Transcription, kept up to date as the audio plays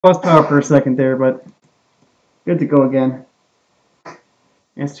Lost power for a second there, but good to go again.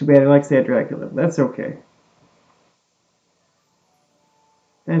 That's too bad. I like that Dracula. That's okay.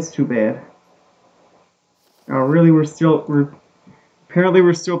 That's too bad. Oh, really? Apparently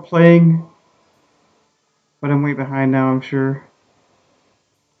we're still playing, but I'm way behind now. I'm sure.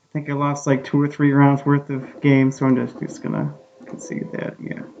 I think I lost like 2 or 3 rounds worth of games, so I'm just gonna concede that.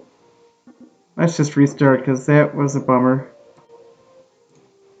 Yeah. Let's just restart because that was a bummer.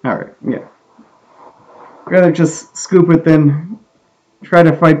 All right. Yeah. Rather just scoop it than try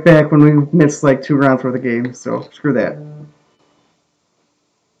to fight back when we missed like 2 rounds worth of games. So screw that.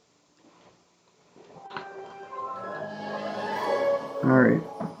 Alright.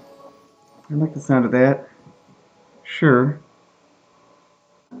 I like the sound of that. Sure.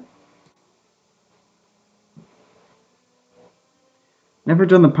 Never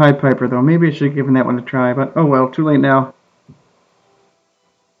done the Pied Piper though. Maybe I should have given that one a try, but oh well, too late now.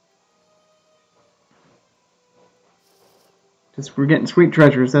 Just we're getting sweet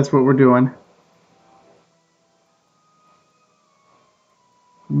treasures, that's what we're doing.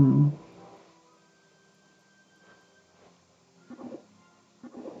 Hmm.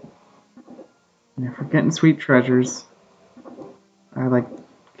 And if we're getting sweet treasures, I like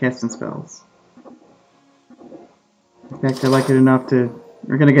casting spells. In fact, I like it enough to...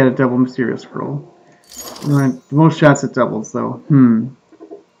 We're gonna get a double Mysterious Scroll. We want the most shots at doubles, though.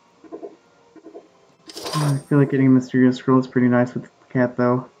 I feel like getting a Mysterious Scroll is pretty nice with the cat,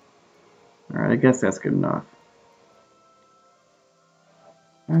 though. Alright, I guess that's good enough.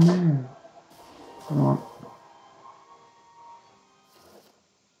 Oh no. Oh.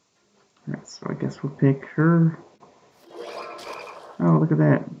 Alright, so I guess we'll pick her. Oh, look at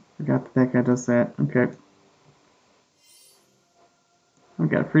that. Forgot that that guy does that. Okay. We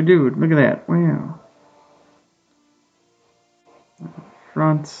got a free dude. Look at that. Wow.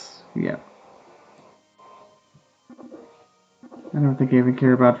 Front. Yeah. I don't think I even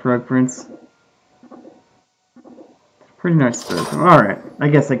care about Frog Prince. Pretty nice stuff. Alright. I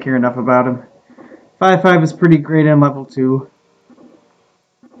guess I care enough about him. 5/5 is pretty great on level 2.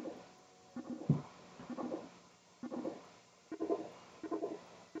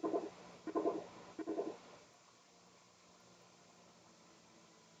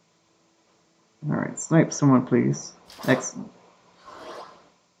 Alright, snipe someone, please. Excellent.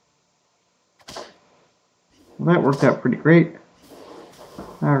 Well, that worked out pretty great.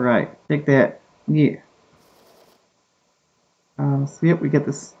 Alright, take that. Yeah. So, yep, we get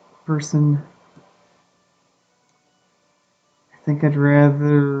this person. I think I'd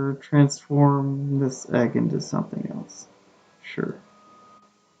rather transform this egg into something else. Sure.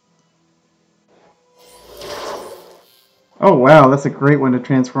 Oh, wow, that's a great one to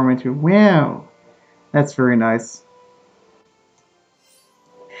transform into. Wow. That's very nice.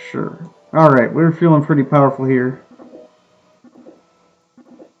 Sure. Alright, we're feeling pretty powerful here.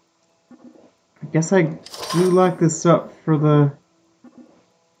 I guess I do lock this up for the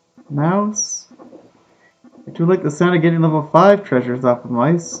mouse. I do like the sound of getting level 5 treasures off of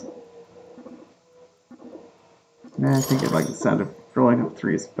mice. Nah, I think I like the sound of rolling up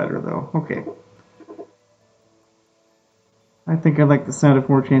 3s better though. Okay. I think I like the sound of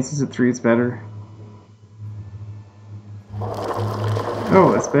more chances at 3s better.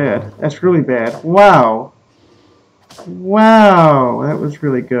 Oh, that's bad. That's really bad. Wow. Wow, that was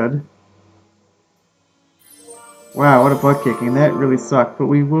really good. Wow, what a butt kicking. That really sucked, but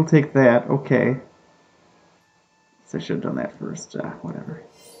we will take that. Okay. So I should have done that first. Whatever.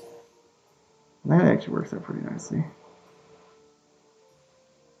 That actually works out pretty nicely.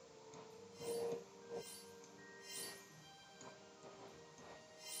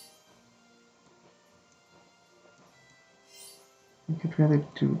 I could rather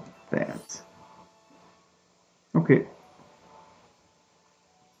do that. Okay.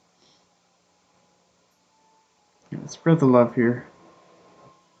 Let's spread the love here.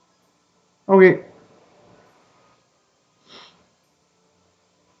 Okay.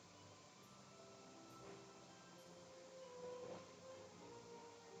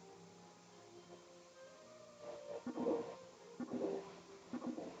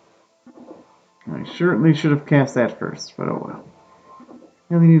 I certainly should have cast that first, but oh well.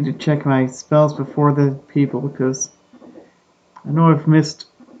 I really need to check my spells before the people because I know I've missed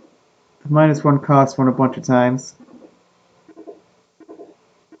the -1 cost one a bunch of times.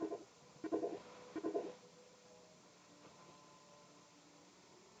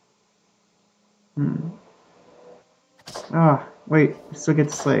 Ah, wait, we still get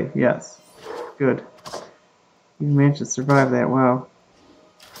to slay. Yes. Good. You managed to survive that, wow.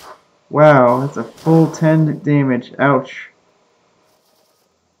 Wow, that's a full 10 damage. Ouch.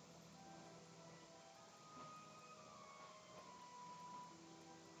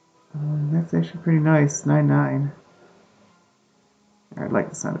 That's actually pretty nice. 9-9. I'd like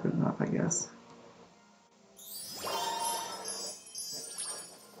the sound of it enough, I guess.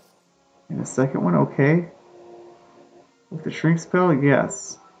 And the second one, okay. With the shrink spell,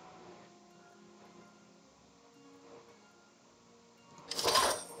 yes.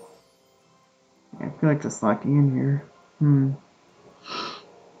 I feel like just locking in here.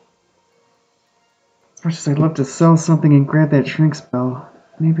 As much as I'd love to sell something and grab that shrink spell.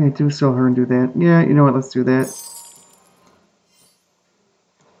 Maybe I do sell her and do that. Yeah, you know what, let's do that.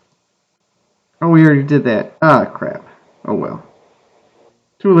 Oh, we already did that. Ah, crap. Oh well.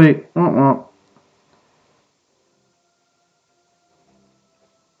 Too late. Womp womp.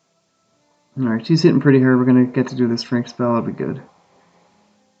 Alright, she's hitting pretty hard. We're gonna get to do this shrink spell. That'll be good.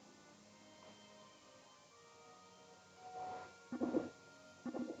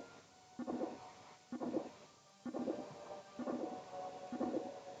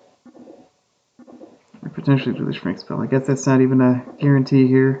 Or potentially do the shrink spell. I guess that's not even a guarantee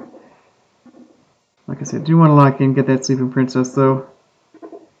here. Like I said, I do want to lock in, get that Sleeping Princess though.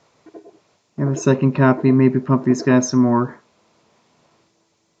 Have a second copy, maybe pump these guys some more.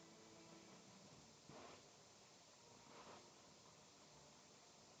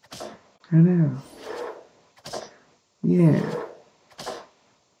 I know. Yeah.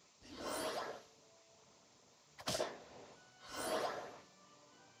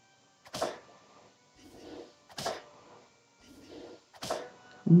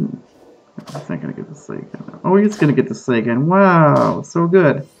 It's not gonna get the sleigh again. Oh, it's gonna get the sleigh again. Wow, so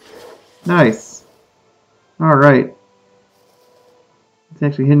good. Nice. Alright. It's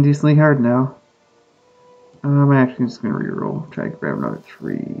actually hitting decently hard now. I'm actually just gonna reroll. Try to grab another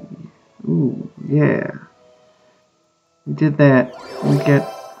 3. Ooh, yeah. We did that. We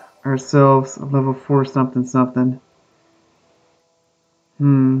get ourselves a level 4 something something.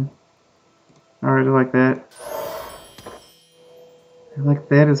 Alright, I like that. I like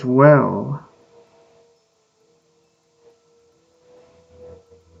that as well.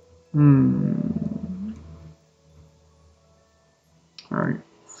 Alright,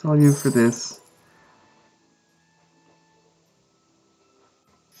 sell you for this.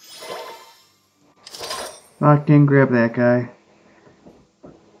 Locked in, grab that guy.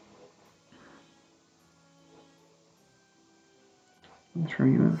 I'll throw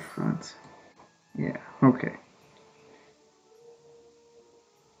you in front. Yeah, okay.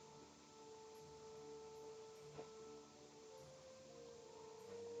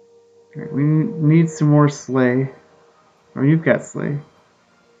 Alright, we need some more sleigh. Oh, you've got sleigh.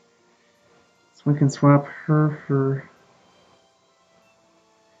 So we can swap her for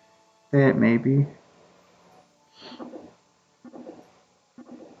that, maybe.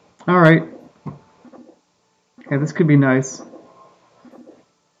 Alright. Yeah, this could be nice.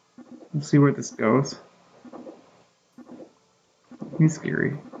 We'll see where this goes. He's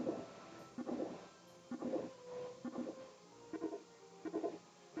scary.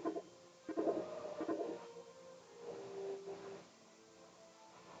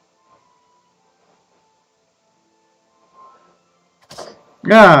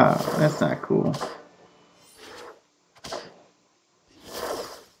 Ah, that's not cool.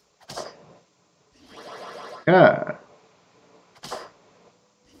 Ah.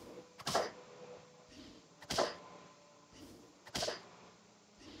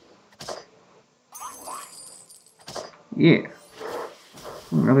 Yeah.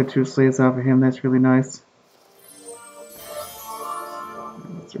 Another 2 slaves off of him, that's really nice.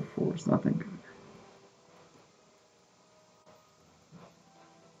 These are 4s, nothing good.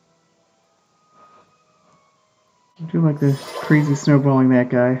 I do like the crazy snowballing that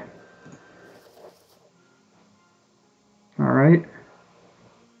guy. Alright.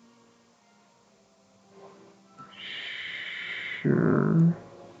 Sure.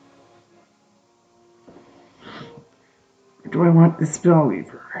 Do I want the spell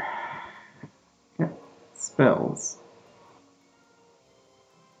weaver? Yeah, spells.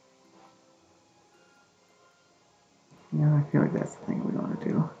 Yeah, I feel like that's the thing we want to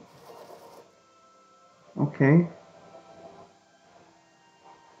do. Okay.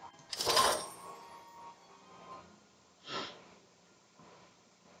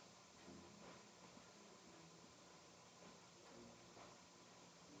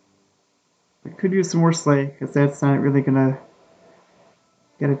 We could use some more sleigh, because that's not really gonna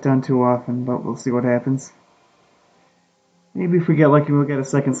get it done too often, but we'll see what happens. Maybe if we get lucky, we'll get a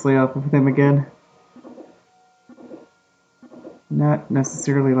second sleigh off of them again. Not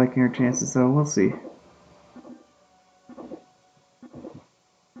necessarily liking our chances, though. We'll see.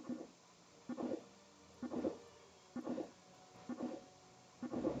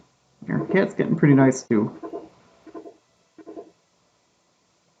 Our cat's getting pretty nice too.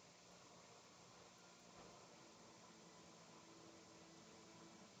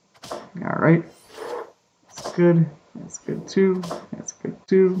 Alright. That's good. That's good too. That's good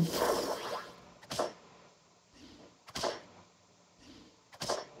too.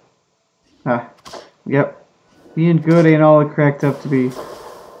 Ah, yep. Being good ain't all it cracked up to be.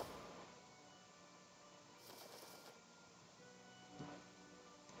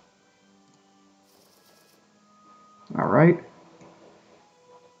 Alright.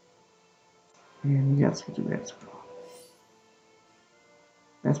 And yes, we'll do that as well.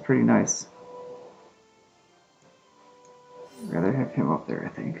 That's pretty nice. I'd rather have him up there, I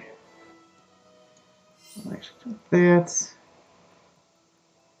think. I'll actually do that.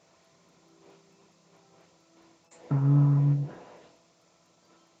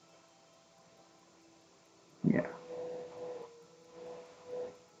 Yeah.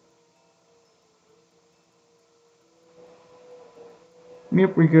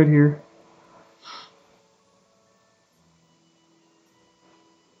 Yep, we're good here.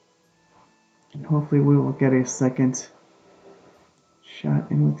 And hopefully we will get a second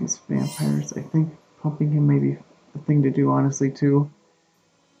shot in with these vampires. I think pumping him may be the thing to do, honestly, too.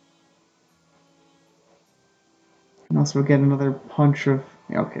 And also get another punch of...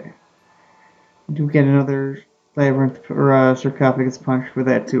 Yeah, okay. We do get another labyrinth or sarcophagus punch for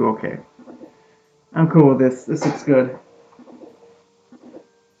that, too. Okay. I'm cool with this. This looks good.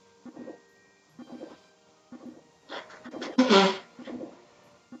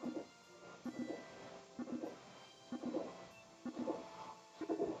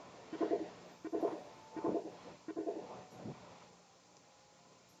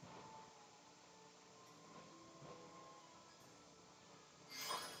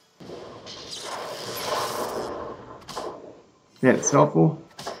 That is helpful.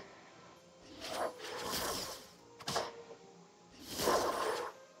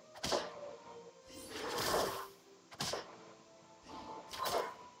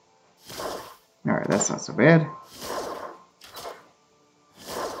 Alright, that's not so bad.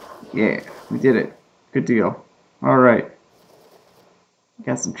 Yeah, we did it. Good deal. Alright.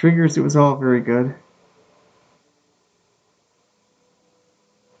 Got some triggers. It was all very good.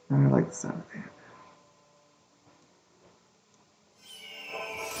 I like the sound of that.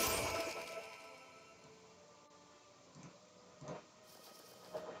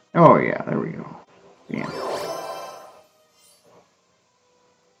 Oh yeah, there we go. Damn.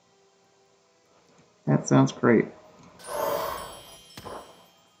 That sounds great.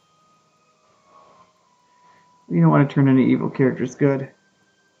 You don't want to turn any evil characters good.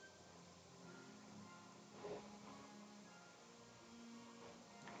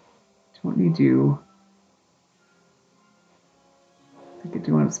 What do you do? I could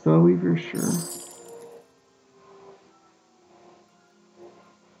do on a Spellweaver, sure.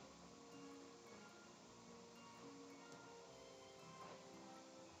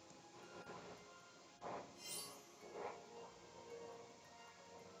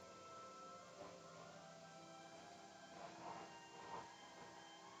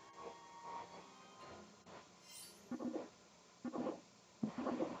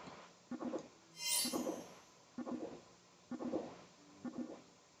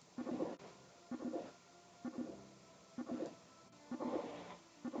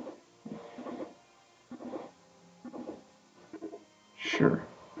 Sure.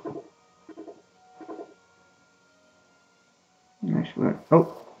 Actually, oh,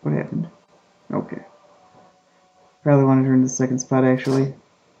 what happened? Okay. Probably want to turn to the second spot, actually.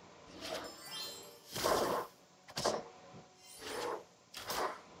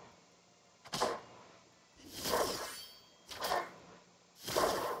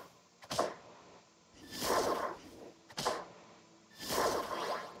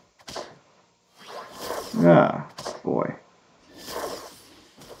 Ah, boy.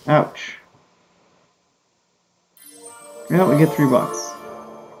 Ouch. Well, we get $3.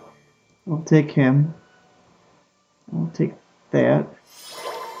 We'll take him. We'll take that.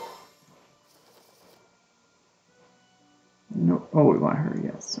 No, oh, we want her,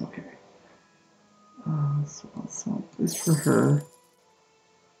 yes, okay. So I'll swap this for her.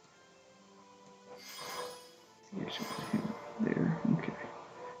 Yeah, she'll put him there, okay.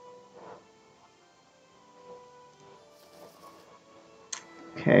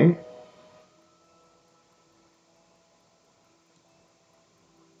 Okay.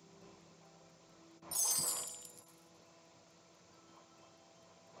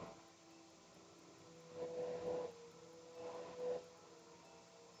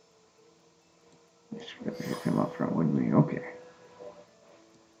 Should have hit him up front, wouldn't we? Okay.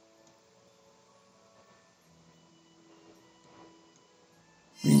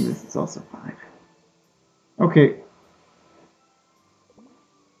 This is also fine. Okay.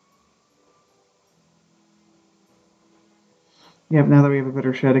 Yep, now that we have a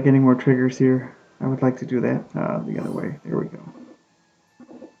better shot at getting more triggers here, I would like to do that the other way. There we go.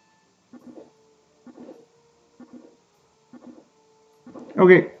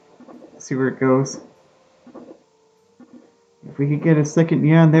 Okay, let's see where it goes. If we could get a second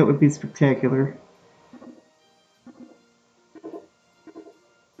neon, that would be spectacular.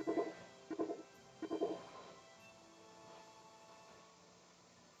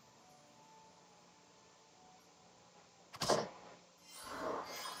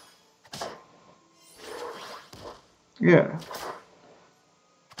 Yeah.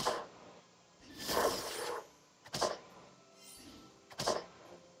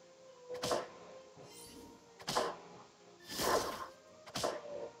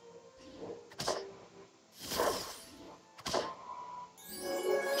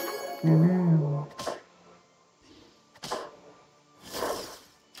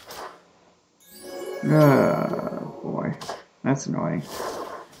 Boy. That's annoying.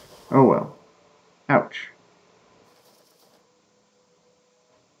 Oh well. Ouch.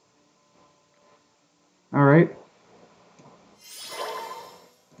 Alright.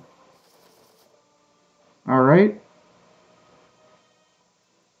 Alright.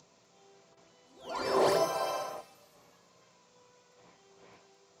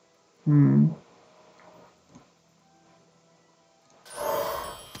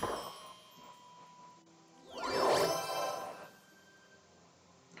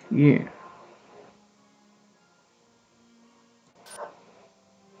 Yeah.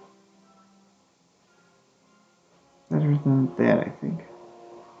 Better than that, I think.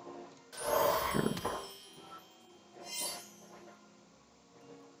 Sure.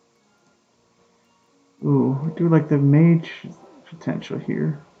 Ooh, I do like the mage potential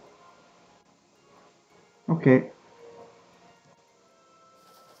here. Okay.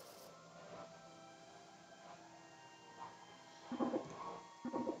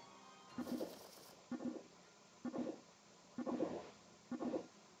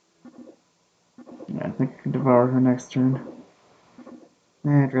 Yeah, I think I can devour her next turn.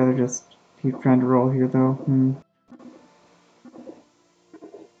 I'd rather just keep trying to roll here, though.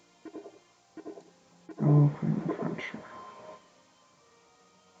 Oh, I'm sure.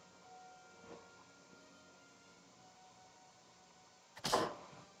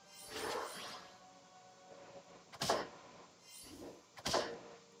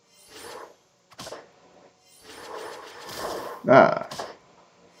 Ah.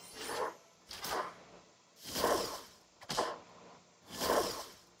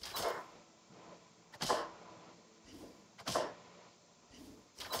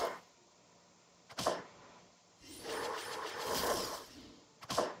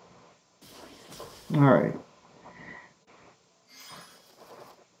 Alright.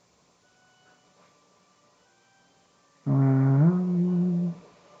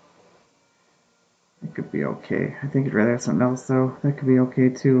 It could be okay. I think I'd rather have something else, though. That could be okay,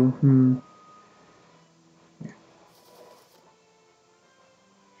 too.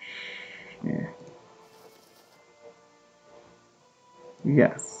 Yeah.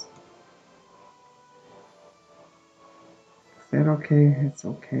 Yes. Is that okay? It's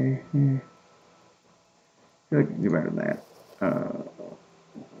okay. Yeah. I feel like I can do better than that.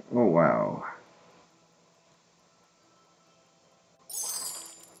 Oh, wow.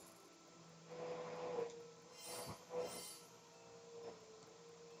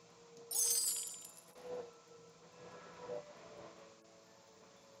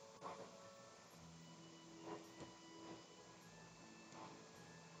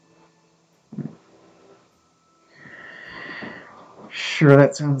 Sure,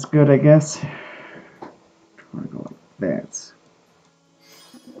 that sounds good, I guess. I'm gonna go like that.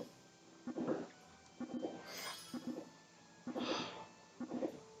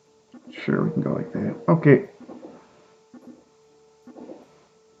 Sure, we can go like that. Okay.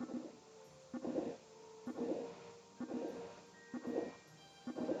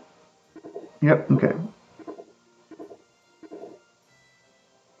 Yep, okay.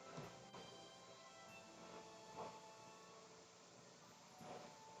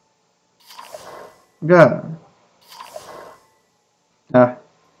 Good. Ah.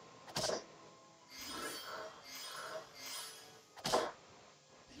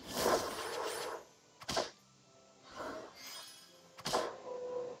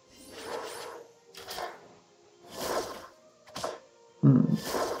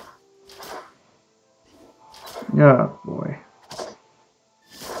 Oh, boy.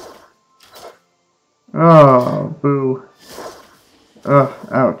 Oh, boo. Oh,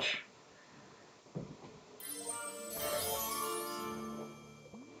 ouch.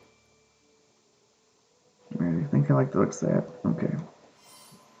 I like the looks of that. Okay.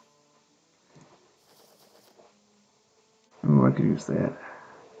 Oh, I could use that.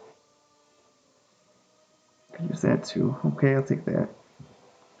 Could use that too. Okay, I'll take that.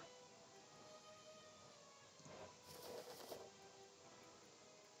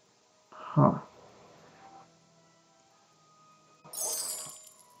 Huh.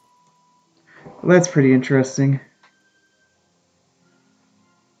 Well, that's pretty interesting.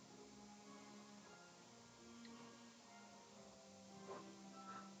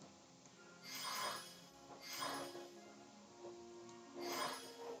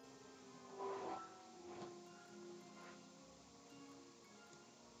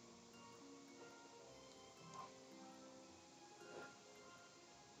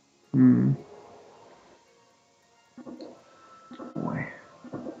 Hmm. Boy.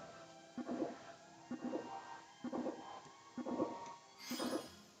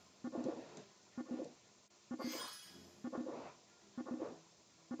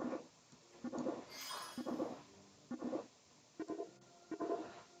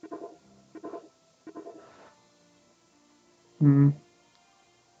 Hmm.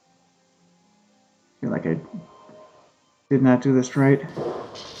 Feel like I did not do this right.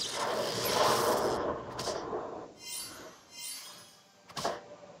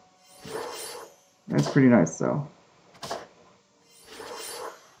 That's pretty nice, though.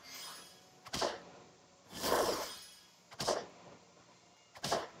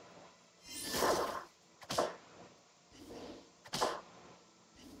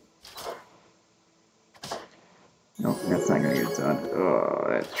 Nope, that's not gonna get done. Oh,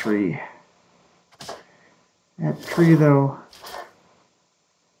 that tree. That tree, though.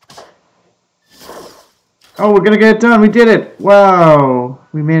 Oh, we're gonna get it done. We did it. Wow.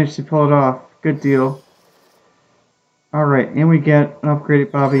 We managed to pull it off. Good deal. Alright, and we get an upgraded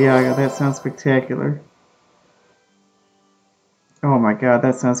Baba Yaga. That sounds spectacular. Oh my god,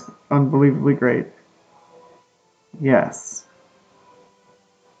 that sounds unbelievably great. Yes.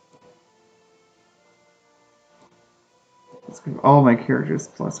 Let's give all my characters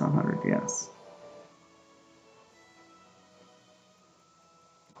plus 100, yes.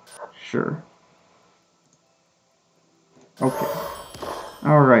 Sure. Okay.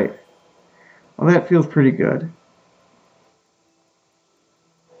 Alright. Well, that feels pretty good.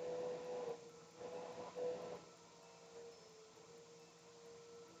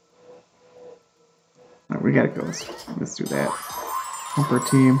 Alright, we gotta go. Let's do that. Help our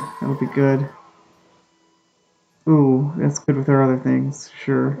team. That'll be good. Ooh, that's good with our other things.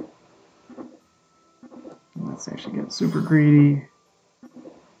 Sure. Let's actually get super greedy.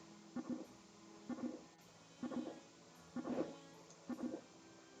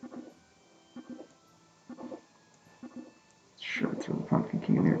 Sure, throw the Pumpkin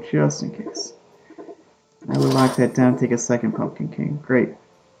King in there just in case. I will lock that down, take a second Pumpkin King. Great.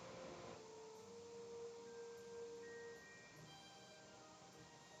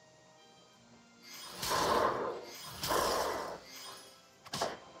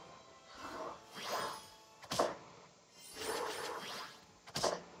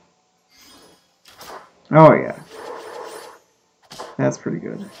 Oh yeah. That's pretty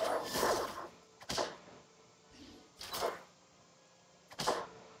good.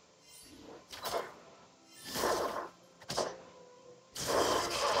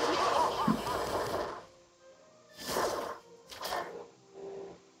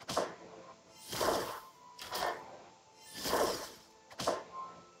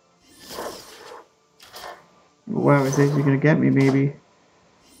 Wow, is actually gonna get me, maybe.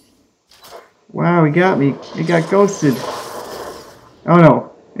 Wow, he got me. He got ghosted. Oh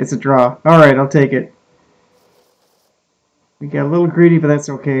no, it's a draw. Alright, I'll take it. We got a little greedy, but that's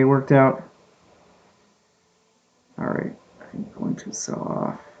okay. It worked out. Alright, I'm going to sell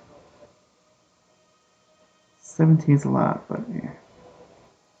off. 17's a lot, but yeah.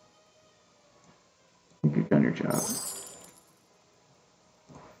 I think you've done your job.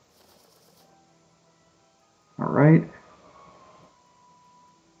 Alright.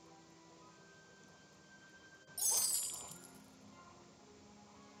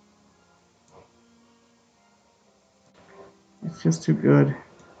 It's just too good.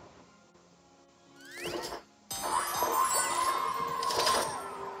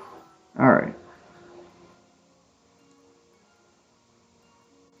 Alright.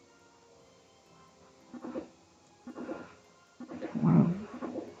 I want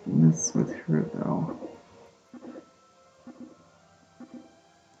to mess with her, though.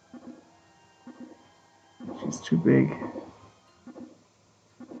 She's too big.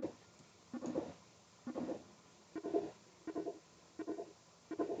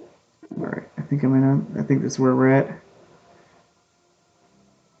 Alright, I think I'm in. I think this is where we're at.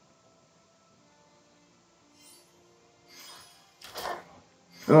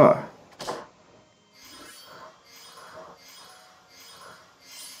 Ugh.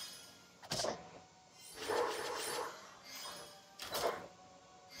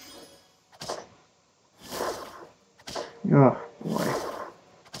 Oh boy.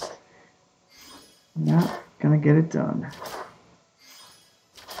 Not gonna get it done.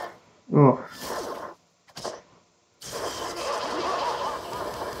 Oh.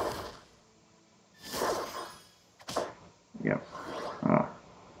 Yep. Oh.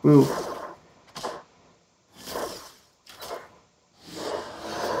 Ooh.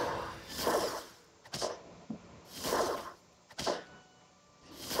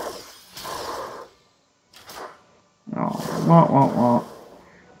 Oh. Wah wah wah.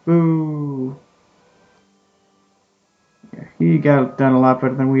 Boo. Yeah, he got it done a lot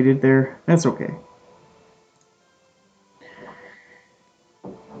better than we did there. That's okay.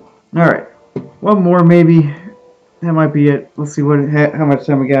 Alright. One more maybe. That might be it. Let's see how much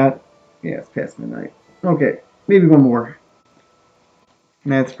time we got. Yeah, it's past midnight. Okay. Maybe one more.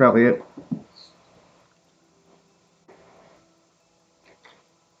 That's probably it.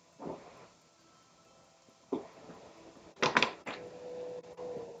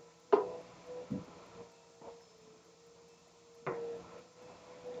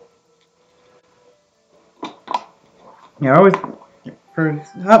 Yeah, for a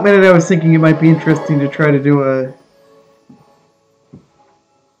hot minute I was thinking it might be interesting to try to do a,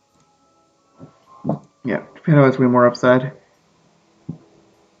 yeah, Japan has way more upside. I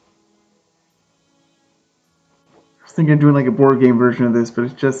was thinking of doing like a board game version of this, but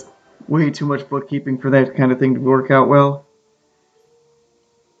it's just way too much bookkeeping for that kind of thing to work out well.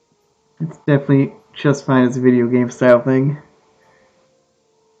 It's definitely just fine as a video game style thing.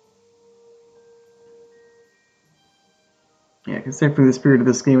 Yeah, because definitely the spirit of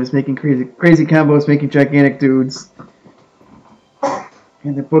this game is making crazy combos, making gigantic dudes.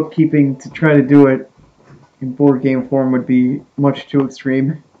 And the bookkeeping to try to do it in board game form would be much too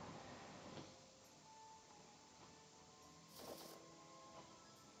extreme.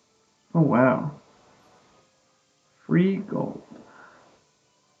 Oh wow. Free gold.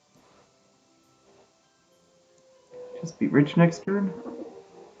 Just be rich next turn?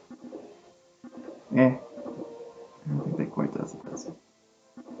 Eh. I don't think that quite does it.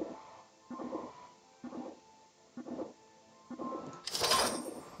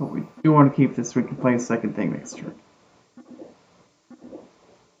 But we do want to keep this so we can play a second thing next turn.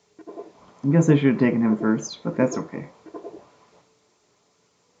 I guess I should have taken him first, but that's okay.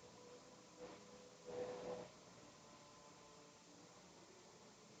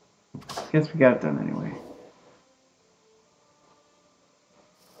 Guess we got it done anyway.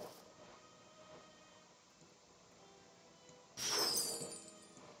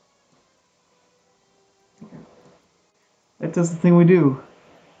 That does the thing we do.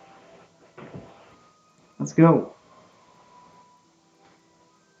 Let's go.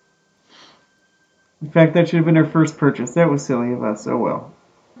 In fact, that should have been our first purchase. That was silly of us. Oh well.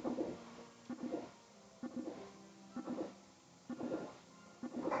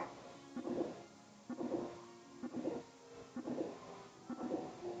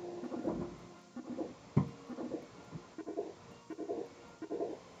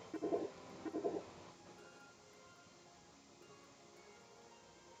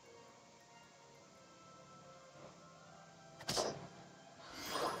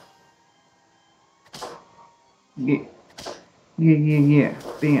 Yeah. Yeah.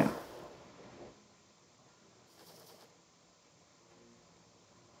 Bam.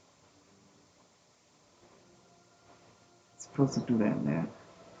 Supposed to do that and that.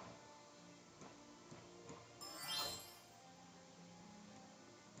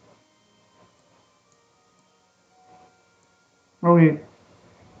 Okay.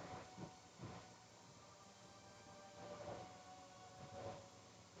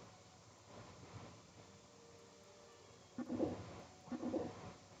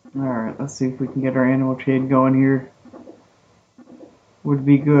 Alright, let's see if we can get our animal trade going here. Would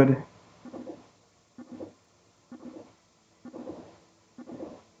be good.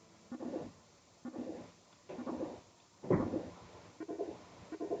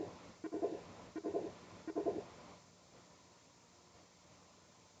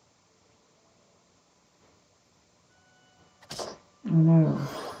 Oh no.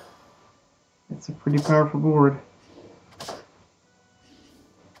 It's a pretty powerful board.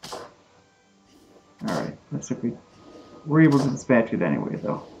 Alright, let's see if we're able to dispatch it anyway,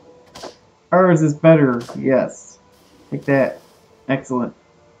 though. Ours is better, yes. Take that. Excellent.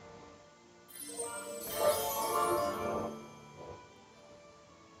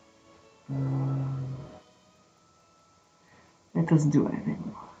 doesn't do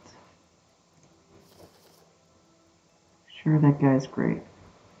anything. Sure, that guy's great.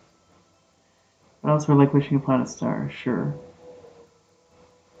 But also like wishing upon a star, sure.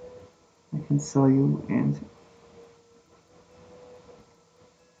 I can sell you and...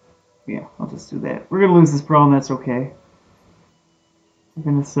 yeah, I'll just do that. We're gonna lose this brawl and that's okay. I'm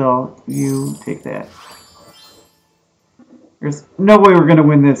gonna sell you, take that. There's no way we're gonna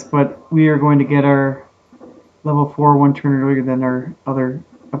win this, but we are going to get our level 4 one turn earlier than our other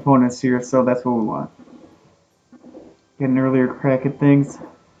opponents here, so that's what we want. Get an earlier crack at things.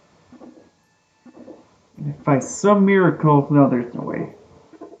 And if by some miracle, no, there's no way.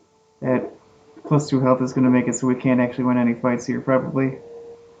 That +2 health is going to make it so we can't actually win any fights here, probably.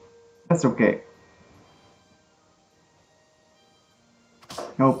 That's okay.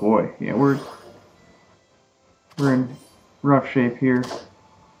 Oh boy, yeah, we're in rough shape here.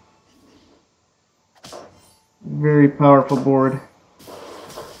 Very powerful board.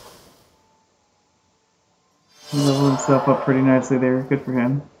 He leveled himself up pretty nicely there. Good for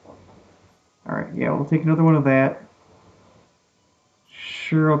him. Alright, yeah, we'll take another one of that.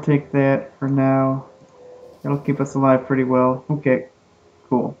 Sure, I'll take that for now. That'll keep us alive pretty well. Okay,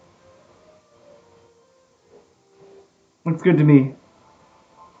 cool. Looks good to me.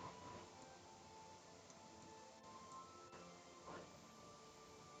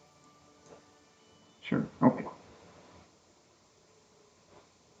 Sure, okay.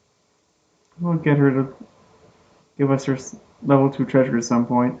 We'll get her to give us her level 2 treasure at some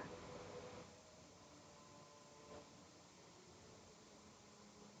point.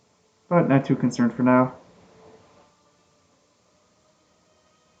 But not too concerned for now.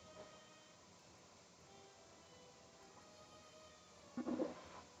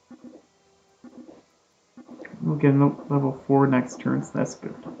 We'll get a level 4 next turn, so that's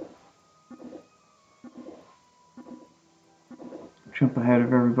good. Jump ahead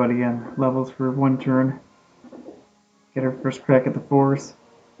of everybody on levels for one turn. Get our first crack at the 4s.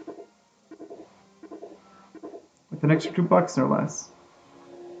 With an extra $2 or less.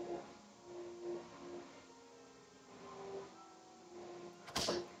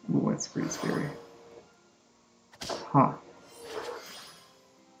 Ooh, that's pretty scary. Huh.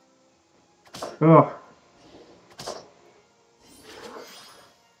 Ugh.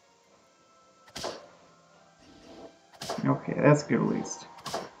 Okay, that's good at least.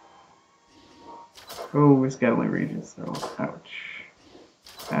 Oh, it's got only ranges, so ouch.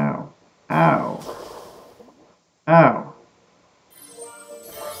 Ow. Ow. Ow.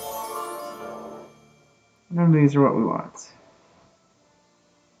 None of these are what we want.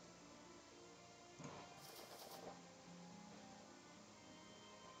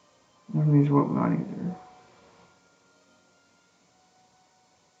 None of these are what we want either.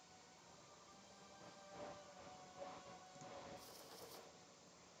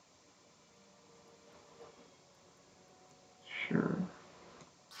 Sure.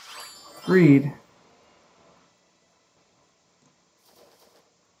 Greed.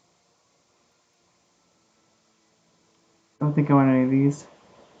 Don't think I want any of these.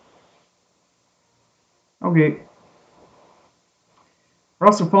 Okay. We're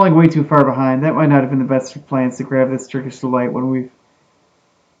also falling way too far behind. That might not have been the best of plans to grab this Turkish Delight when we've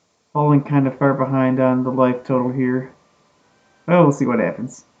fallen kind of far behind on the life total here. Well, we'll see what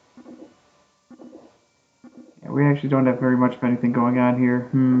happens. Yeah, we actually don't have very much of anything going on here.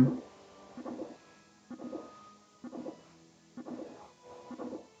 Ooh.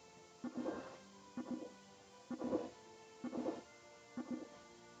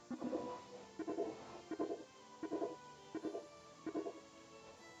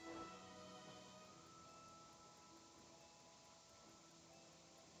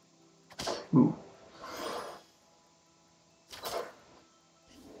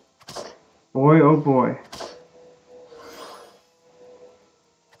 Boy, oh boy.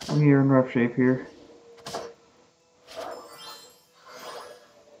 We are in rough shape here.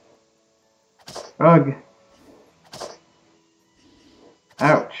 Ugh.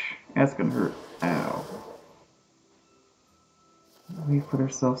 Ouch. That's gonna hurt. Ow. We put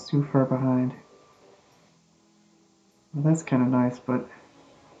ourselves too far behind. Well, that's kind of nice, but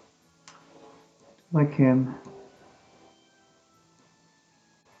like him.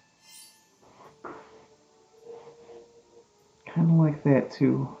 Kind of like that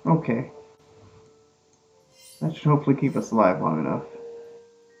too. Okay. That should hopefully keep us alive long enough.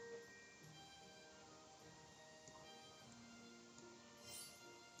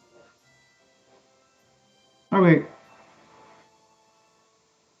 Okay.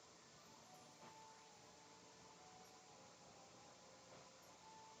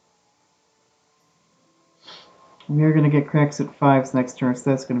 We are going to get cracks at 5s next turn, so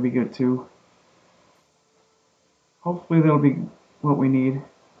that's going to be good too. Hopefully that'll be what we need.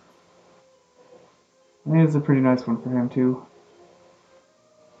 That is a pretty nice one for him too.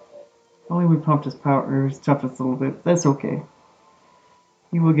 Only we pumped his power, or his toughness a little bit. That's okay.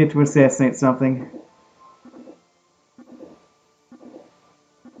 He will get to assassinate something.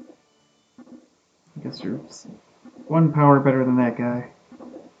 I guess you're 1 power better than that guy.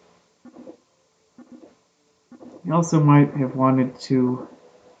 He also might have wanted to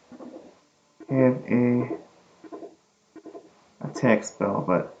have a attack spell,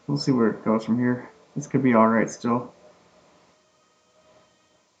 but we'll see where it goes from here. This could be alright still.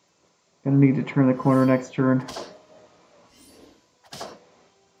 Gonna need to turn the corner next turn.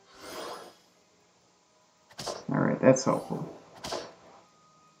 Alright, that's helpful.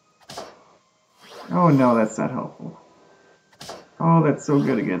 Oh no, that's not helpful. Oh, that's so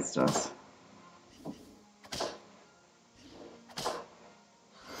good against us.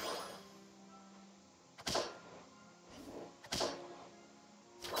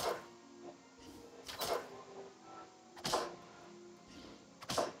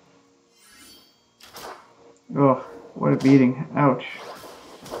 Oh, what a beating. Ouch.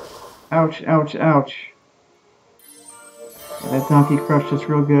 Ouch, ouch, ouch. Yeah, that donkey crushed us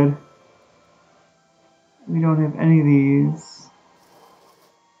real good. We don't have any of these.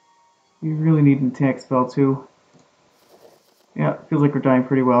 We really need an attack spell too. Yeah, feels like we're dying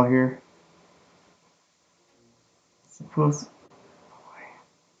pretty well here. Suppose...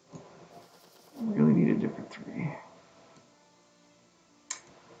 I really need a different 3.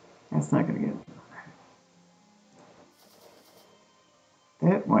 That's not gonna get...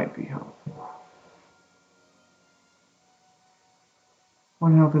 That might be helpful.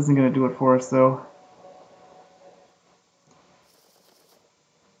 1 health isn't gonna do it for us though.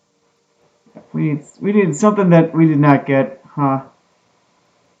 We need something that we did not get, huh?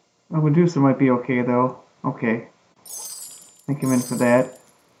 Well, Medusa might be okay though. Okay. I think I'm in for that.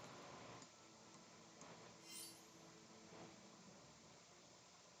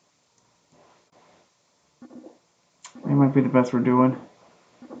 That might be the best we're doing.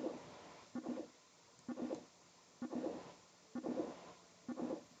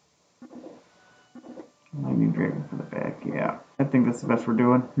 Lightning Dragon for the back, yeah. I think that's the best we're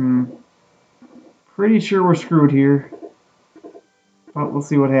doing. Pretty sure we're screwed here. But we'll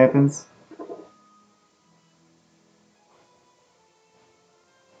see what happens.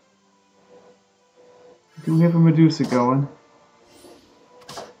 Do we have a Medusa going?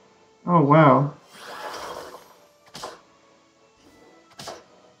 Oh, wow.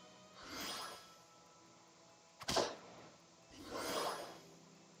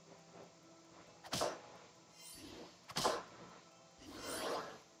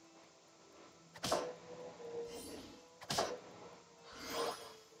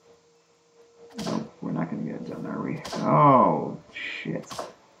 Oh, shit.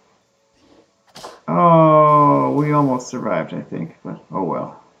 Oh, we almost survived, I think, but oh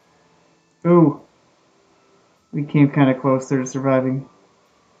well. Ooh. We came kind of close there to surviving.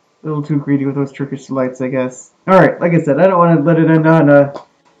 A little too greedy with those Turkish delights, I guess. Alright, like I said, I don't want to let it end on a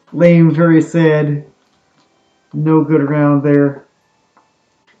lame, very sad, no good around there.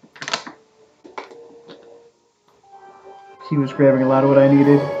 He was grabbing a lot of what I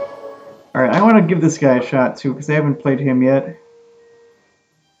needed. Alright, I want to give this guy a shot too, because I haven't played him yet.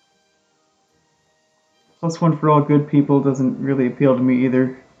 +1 for all good people doesn't really appeal to me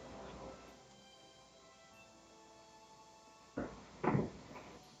either.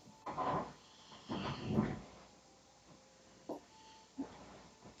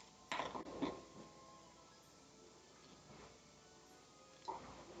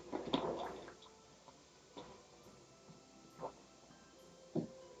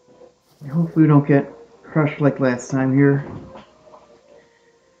 Hopefully we don't get crushed like last time here.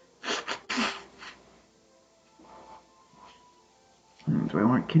 Do I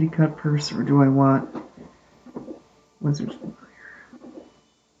want Kitty Cut Purse or do I want Wizard's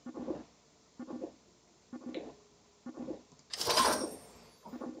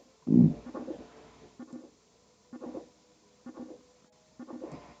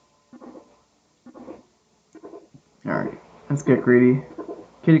Alright, let's get greedy.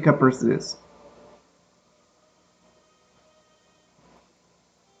 Kitty Cut Purse it is.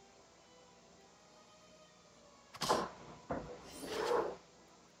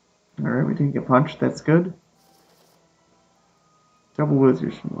 Alright, we didn't get punched, that's good. Double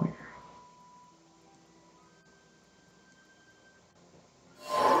Wizard's Familiar.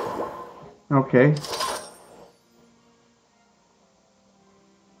 Okay.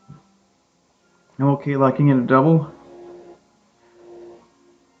 And we'll okay locking in a double.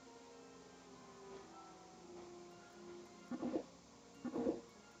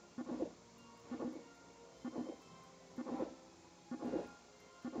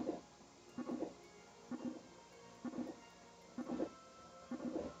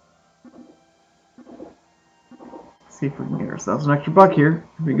 See if we can get ourselves an extra buck here.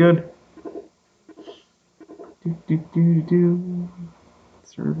 It'd be good.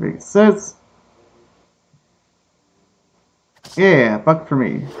 Survey says. Yeah, buck for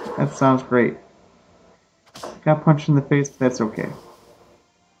me. That sounds great. Got punched in the face, but that's okay.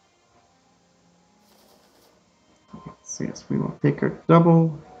 So yes, we will take our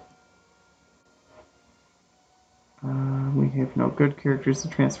double. We have no good characters to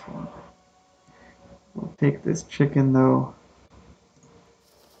transform. We'll take this chicken though.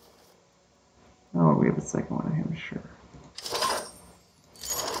 Oh, we have a second one, I am sure.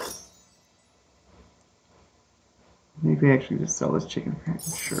 Maybe actually just sell this chicken for him,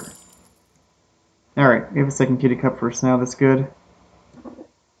 sure. Alright, we have a second kitty cup for us now, that's good.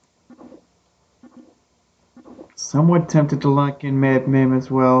 Somewhat tempted to lock in Mad Mim as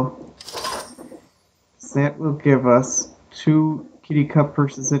well. So that will give us 2 kitty cup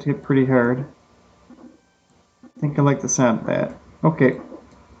purses that hit pretty hard. I think I like the sound of that. Okay.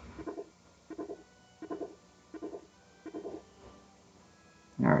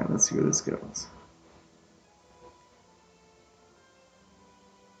 Alright, let's see where this goes.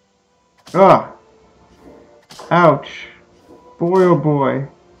 Ah! Ouch! Boy oh boy.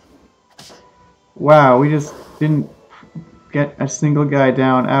 Wow, we just didn't get a single guy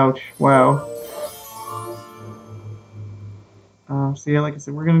down. Ouch. Wow. So yeah, like I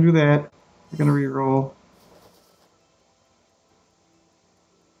said, we're gonna do that. We're gonna re-roll.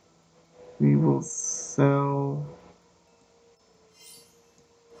 We will sell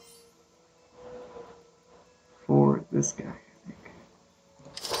for this guy, I think.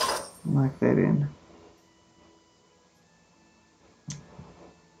 Lock that in.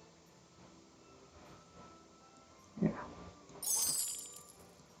 Yeah.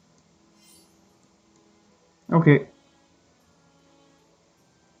 Okay.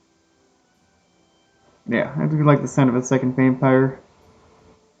 Yeah, I do like the sound of a second vampire.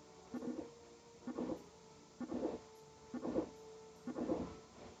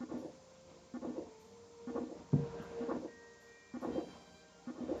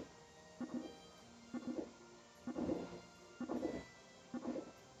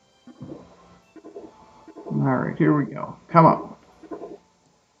 Alright, here we go. Come on.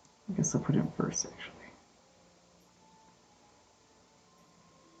 I guess I'll put him first, actually.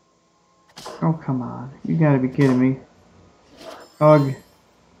 Oh, come on. You gotta be kidding me. Ugh.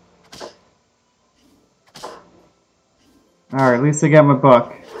 Alright, at least I got my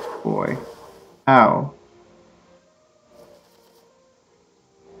buck. Boy. Ow.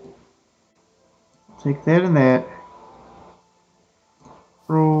 Take that and that.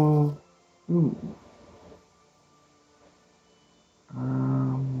 Roll. Ooh.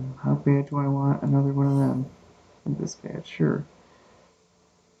 How bad do I want another one of them? This bad, sure.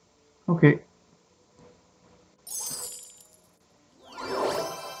 Okay.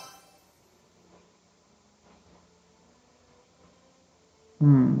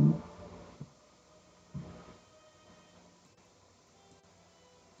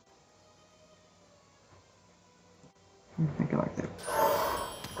 I think I like that.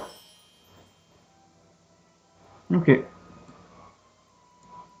 Okay.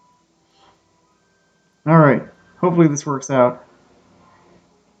 Alright. Hopefully this works out.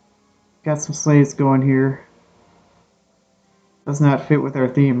 Got some slaves going here. Does not fit with our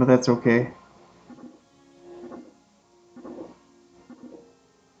theme, but that's okay.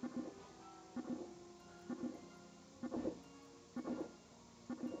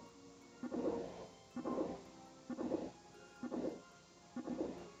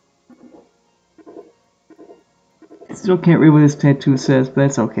 Still can't read what this tattoo says, but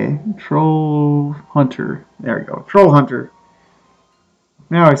that's okay. Troll Hunter. There we go. Troll Hunter.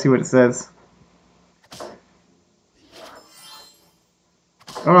 Now I see what it says.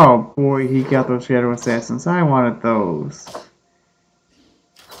 Oh boy, he got those Shadow Assassins. I wanted those.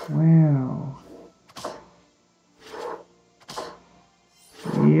 Wow.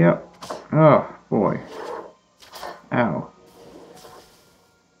 Yep. Oh boy. Ow.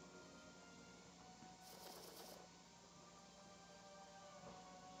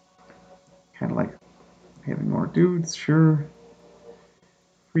 Kind of like having more dudes, sure.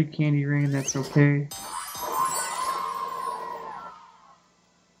 Free candy rain, that's okay.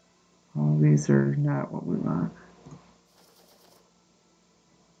 All these are not what we want.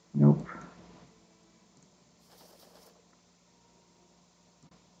 Nope.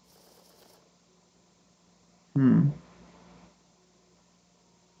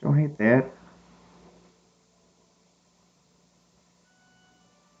 Don't hate that.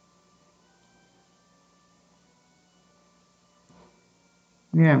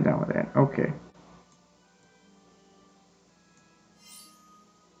 Yeah, I'm down with that. Okay.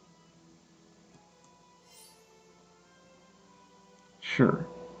 Sure.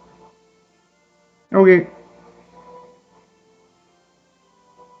 Okay.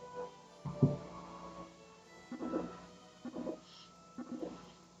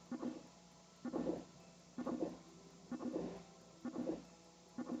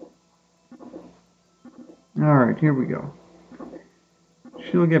 Alright, here we go.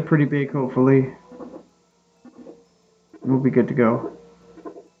 She'll get pretty big, hopefully. We'll be good to go.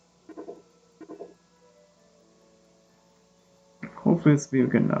 Hopefully this will be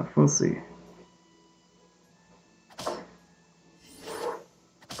good enough. We'll see.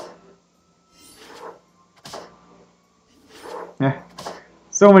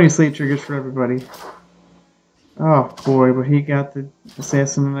 So many sleep triggers for everybody. Oh boy, but he got the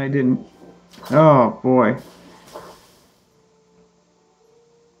assassin and I didn't. Oh boy.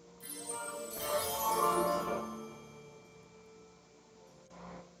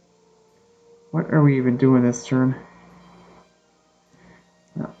 What are we even doing this turn?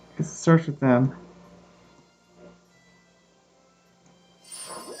 No, guess it starts with them.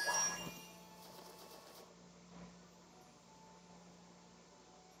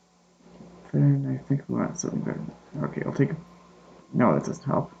 Then I think we want something better. Okay, I'll take it. No, that doesn't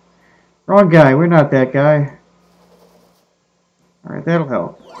help. Wrong guy, we're not that guy. Alright, that'll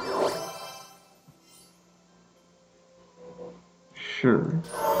help. Sure.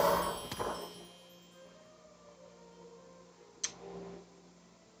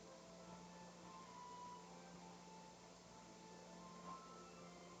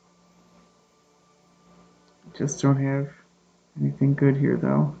 Just don't have anything good here,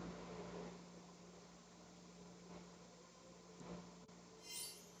 though.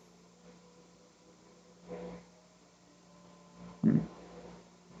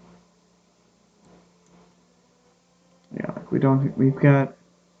 Yeah, like we don't. We've got.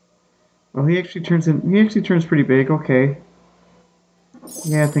 Well, he actually turns in. He actually turns pretty big. Okay.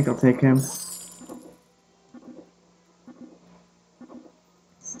 Yeah, I think I'll take him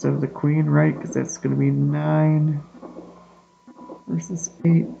instead of the queen, right? Because that's going to be 9 versus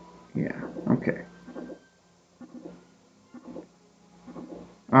 8. Yeah. Okay.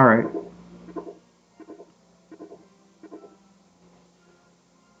 All right.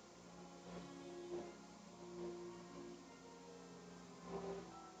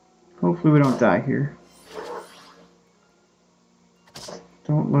 Hopefully we don't die here.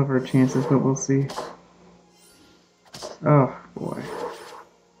 Don't love our chances, but we'll see. Oh, boy.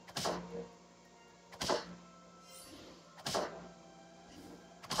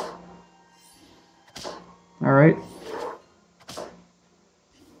 Alright.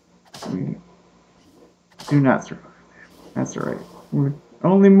 We do not survive. That's alright. We're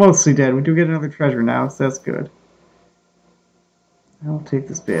only mostly dead. We do get another treasure now, so that's good. I'll take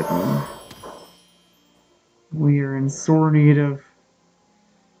this bad one. We are in sore need of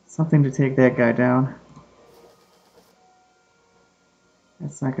something to take that guy down.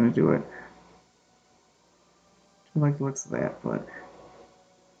 That's not going to do it. I like the looks of that, but...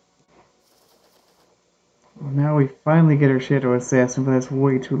 Well, now we finally get our Shadow Assassin, but that's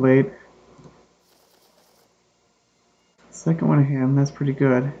way too late. Second one of him, that's pretty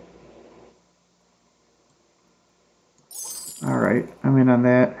good. Alright, I'm in on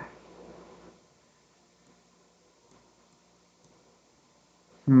that.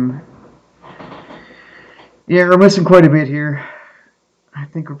 Yeah, we're missing quite a bit here. I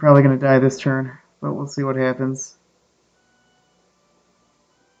think we're probably going to die this turn, but we'll see what happens.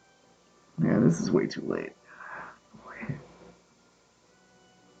 Yeah, this is way too late. Boy.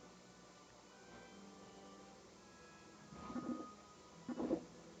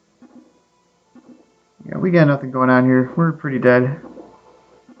 Yeah, we got nothing going on here. We're pretty dead.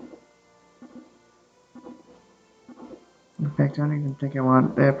 In fact, I don't even think I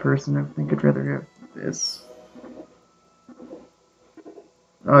want that person. I think I'd rather have this.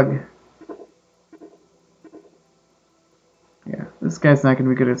 Ugh. Yeah, this guy's not going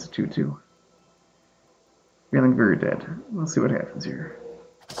to be good as a 2-2. Feeling very dead. We'll see what happens here.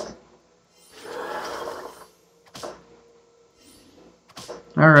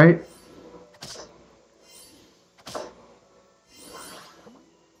 Alright.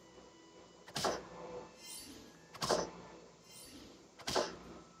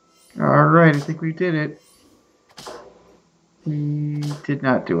 Alright, I think we did it. We did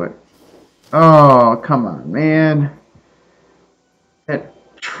not do it. Oh, come on, man. That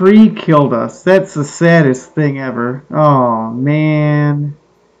tree killed us. That's the saddest thing ever. Oh, man.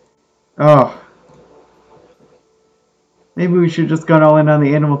 Oh. Maybe we should have just gone all in on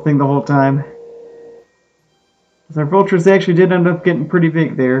the animal thing the whole time. Because our vultures actually did end up getting pretty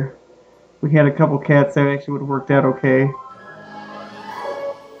big there. We had a couple cats that actually would have worked out okay.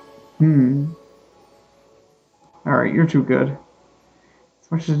 Alright, you're too good.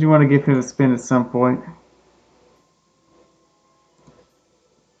 As much as you want to give him a spin at some point.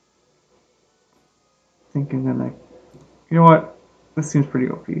 Thinking that you know what? This seems pretty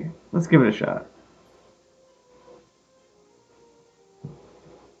OP. Let's give it a shot.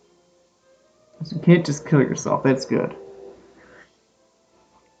 So you can't just kill yourself. That's good.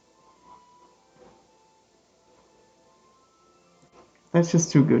 That's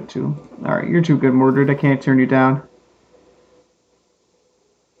just too good, too. Alright, you're too good, Mordred. I can't turn you down.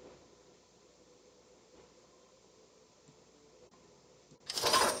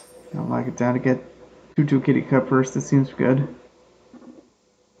 I'll lock it down to get 2-2 kitty cup first. This seems good.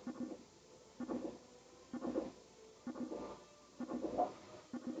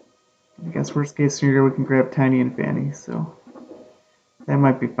 I guess worst case scenario we can grab Tiny and Fanny, so that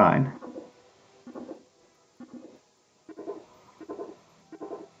might be fine.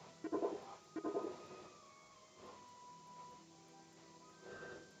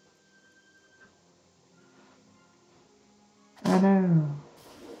 I know.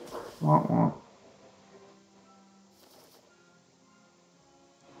 Womp womp.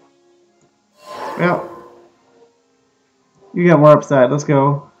 Well, you got more upside. Let's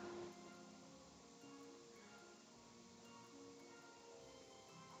go.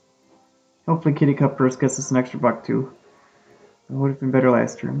 Hopefully Kitty Cup first gets us an extra buck too. It would have been better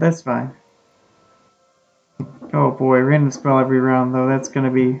last turn. That's fine. Oh boy, random spell every round though. That's going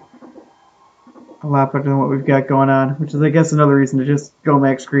to be a lot better than what we've got going on. Which is I guess another reason to just go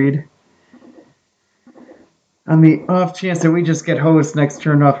max greed. On the off chance that we just get hosed next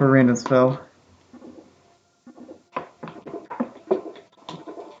turn off a random spell.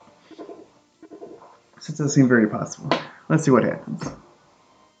 This does seem very possible. Let's see what happens.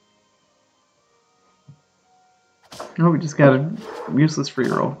 Oh, we just got a useless free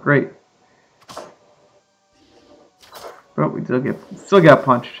roll. Great. But we still got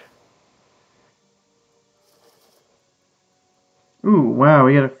punched. Ooh, wow,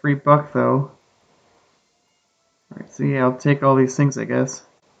 we got a free buck though. Alright, so yeah, I'll take all these things, I guess.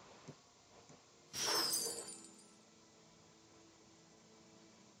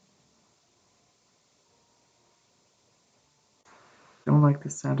 Don't like the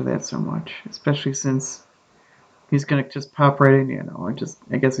sound of that so much, especially since he's gonna just pop right in, you know.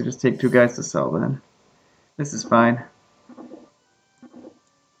 I guess I just take 2 guys to sell then. This is fine.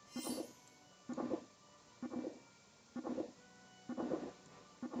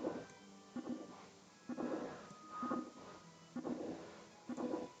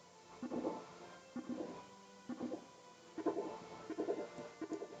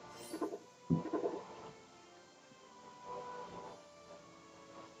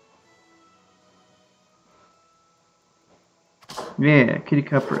 Yeah, kitty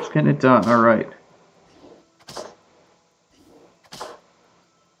cuppers, getting it done. Alright.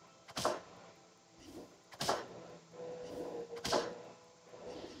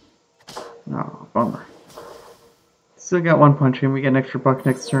 Oh, bummer. Still got 1 punch in. We get an extra buck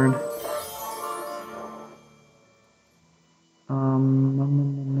next turn. I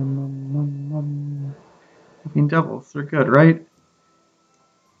mean, doubles. They're good, right?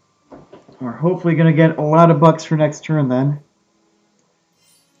 We're hopefully going to get a lot of bucks for next turn then.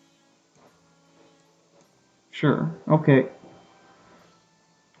 Sure. Okay.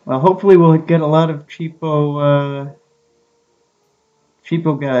 Well, hopefully we'll get a lot of cheapo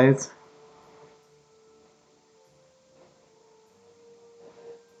guys.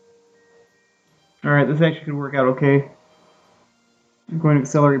 Alright, this actually could work out okay. I'm going to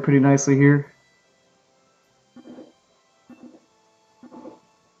accelerate pretty nicely here.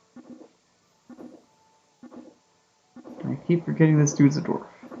 I keep forgetting this dude's a dwarf.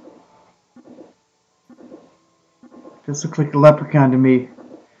 Just looks like a leprechaun to me.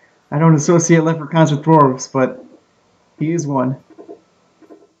 I don't associate leprechauns with dwarves, but he is one.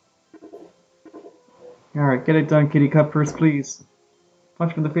 Alright, get it done, kitty cup first, please.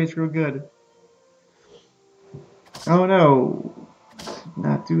 Punch him in the face real good. Oh no!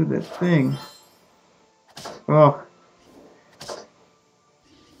 Not do that thing. Oh.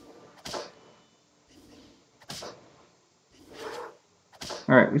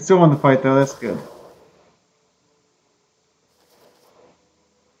 Alright, we still won the fight though, that's good.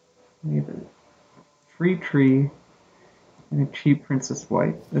 We have a free tree And a cheap Princess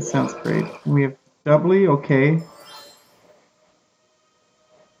White. That sounds great. And we have doubly, okay.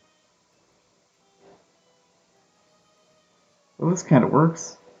 Well, this kind of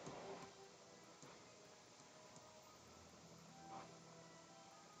works.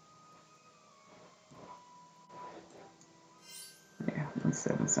 Yeah,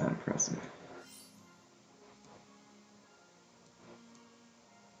 1-7's not impressive.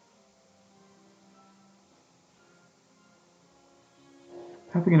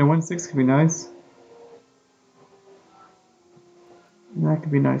 Popping into 1-6 could be nice. And that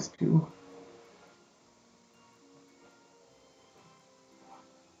could be nice too.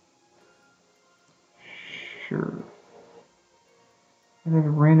 Sure. I have a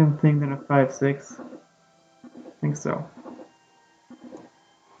random thing than a 5-6. I think so.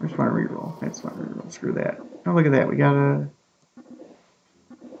 I just want to reroll. I just want to reroll. Screw that. Oh, look at that. We got a.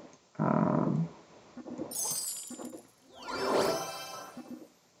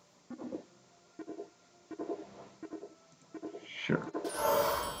 Sure.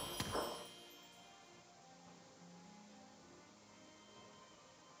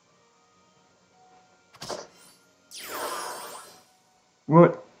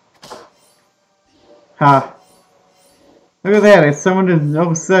 What? Ha. Look at that. I summoned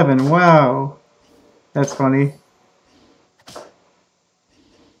an 07. Wow. That's funny.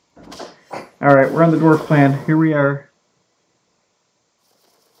 Alright, we're on the dwarf plan. Here we are.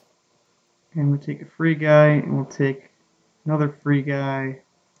 And we'll take a free guy, and we'll take another free guy.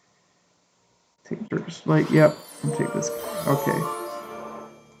 Take Turkish Light, yep. And take this guy. Okay.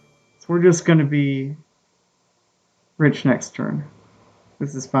 So we're just going to be rich next turn.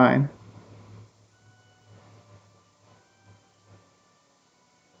 This is fine.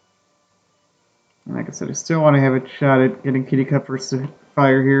 And like I said, I still want to have a shot at getting Kitty Cup versus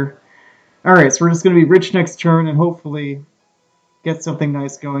Fire here. Alright, so we're just going to be rich next turn and hopefully get something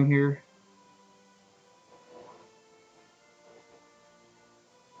nice going here.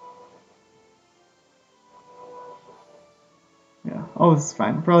 Yeah, oh, this is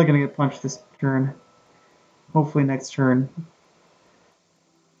fine. I'm probably going to get punched this turn. Hopefully next turn.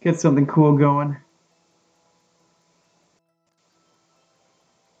 Get something cool going.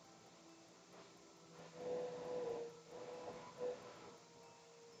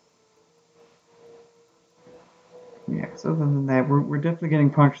 Yeah, so other than that, we're definitely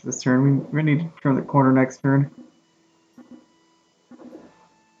getting punched this turn. We need to turn the corner next turn.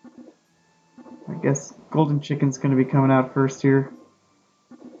 I guess Golden Chicken's going to be coming out first here.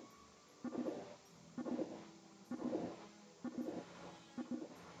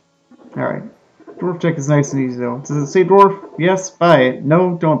 Alright. Dwarf check is nice and easy though. Does it say dwarf? Yes, buy it.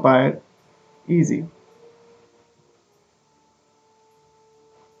 No, don't buy it. Easy.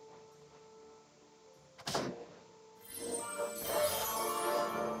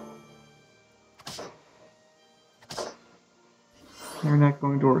 They're not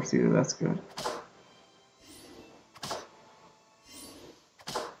going dwarfs either, that's good.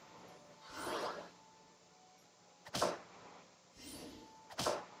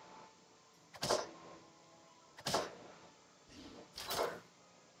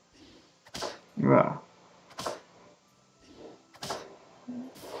 Wow.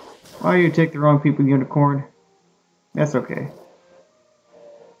 Why you take the wrong people, unicorn? That's okay.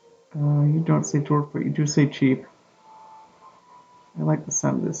 You don't say dwarf, but you do say cheap. I like the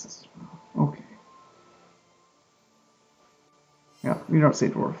sound of this as well. Okay. Yeah, you don't say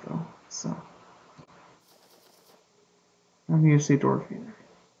dwarf though, so. I don't need to say dwarf either.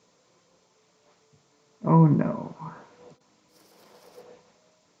 Oh no.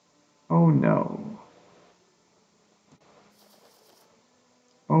 Oh no.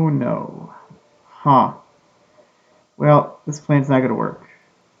 Oh no. Huh. Well, this plan's not gonna work.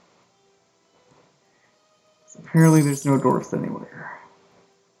 So apparently there's no dwarfs anywhere.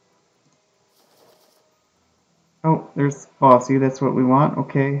 Oh, there's Bossy, that's what we want,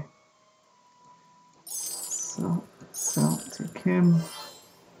 okay. So, take him.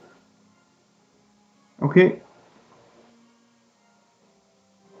 Okay.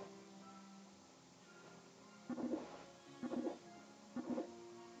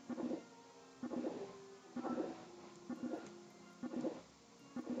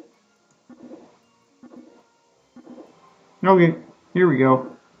 Okay, here we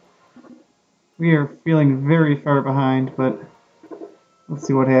go. We are feeling very far behind, but let's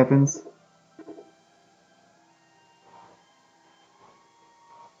see what happens.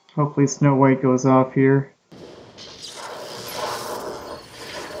 Hopefully Snow White goes off here.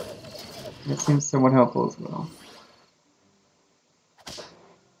 That seems somewhat helpful as well.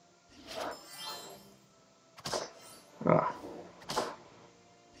 Ugh.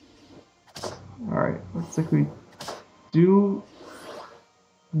 Alright, looks like we do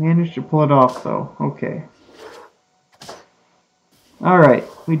manage to pull it off, though. Okay. Alright,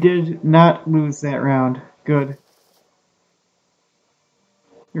 we did not lose that round. Good.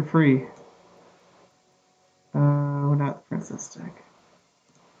 You're free. We're not the princess deck.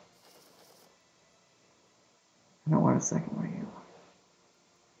 I don't want a second one of you.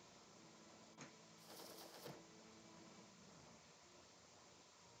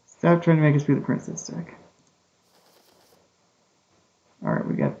 Stop trying to make us be the princess deck. Alright,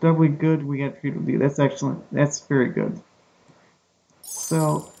 we got doubly good, we got feudal D. That's excellent. That's very good.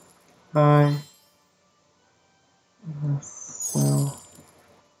 So, buy. So,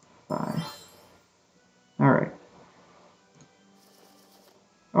 buy. Alright.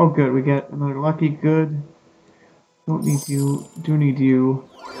 Oh, good. We got another lucky. Good. Don't need you. Do need you.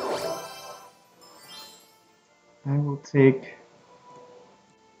 I will take.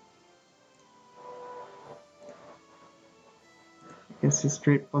 I guess just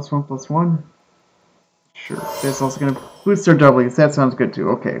straight +1/+1. Sure. That's also going to boost our doublies. That sounds good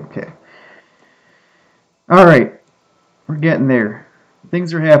too. Okay, okay. Alright. We're getting there.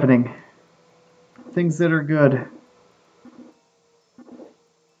 Things are happening. Things that are good.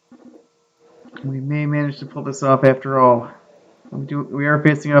 We may manage to pull this off after all. We are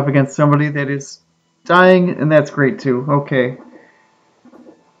facing off against somebody that is dying, and that's great too. Okay.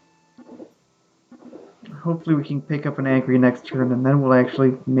 Hopefully we can pick up an angry next turn, and then we'll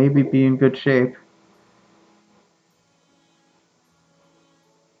actually maybe be in good shape.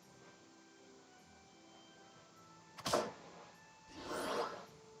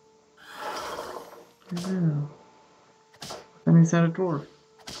 Yeah. Then he's at a door.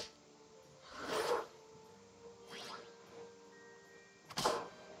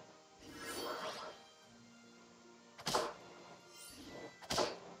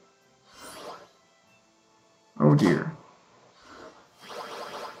 Oh dear.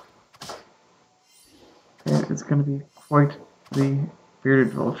 That is going to be quite the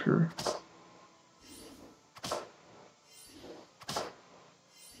bearded vulture.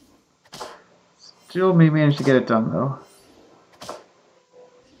 Still may manage to get it done though.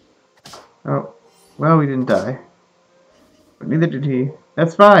 Oh, well, we didn't die. But neither did he.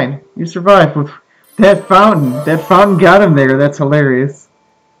 That's fine. You survived with that fountain. That fountain got him there. That's hilarious.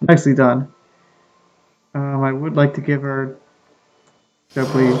 Nicely done. I would like to give her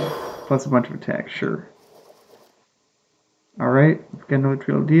doubly plus a bunch of attacks, sure. Alright, we've got another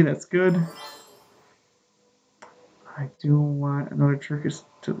Trio D, that's good. I do want another Turkish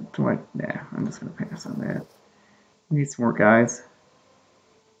to my... Nah, I'm just going to pass on that. We need some more guys.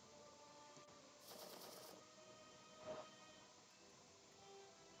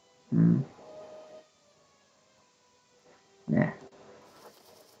 Nah.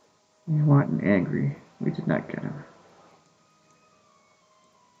 We want an angry. We did not get him.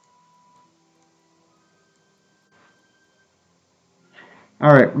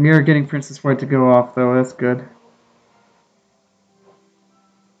 Alright, we are getting Princess White to go off, though. That's good.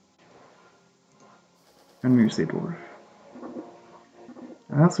 And we say dwarf.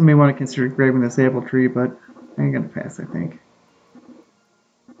 I also may want to consider grabbing this apple tree, but I ain't gonna pass, I think.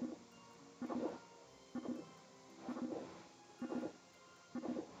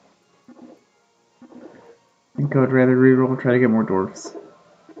 I think I would rather reroll and try to get more dwarfs.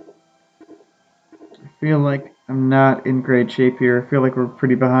 I feel like I'm not in great shape here. I feel like we're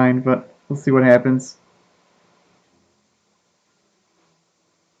pretty behind, but we'll see what happens.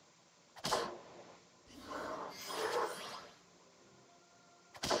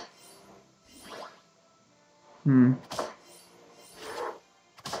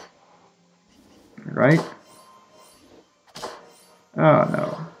 Right? Oh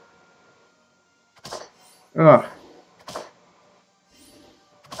no. Ugh.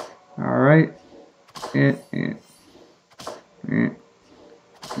 Alright.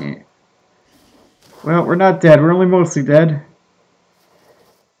 Well, we're not dead. We're only mostly dead.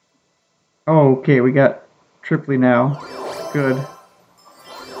 Oh, okay. We got triply now. Good.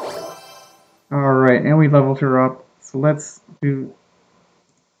 Alright, and we leveled her up. So let's do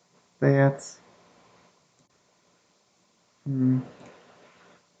that. I'm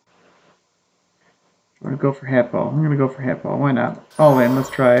gonna go for hat ball. I'm gonna go for hat ball. Why not? All in. Let's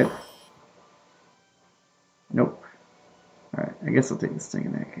try it. Nope. Alright, I guess I'll take a sting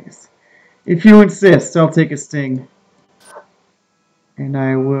in that case. If you insist, I'll take a sting. And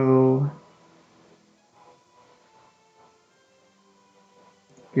I will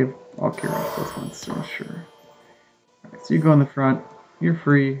give all Kira +1 still, sure. Alright, so you go in the front. You're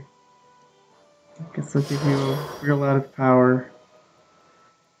free. I guess I'll give you a real lot of power.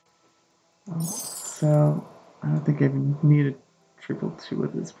 So I don't think I need a triple 2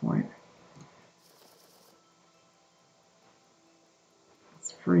 at this point.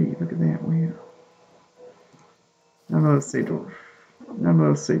 It's free. Look at that. Wow. None of those say dwarf. None of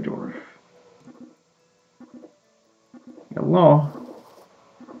those say dwarf. Hello.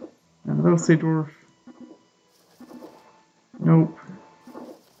 None of those say dwarf. Nope.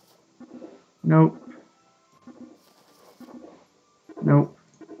 Nope. Nope.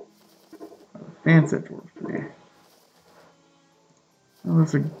 Fan said dwarf today. Oh,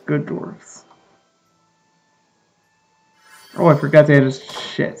 those are good dwarfs. Oh, I forgot to add his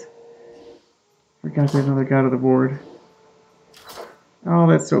shit. Forgot to add another guy to the board. Oh,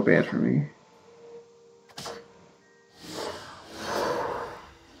 that's so bad for me.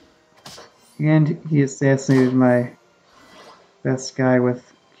 And he assassinated my best guy with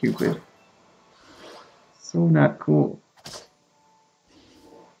Cupid. So not cool.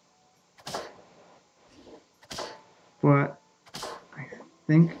 But I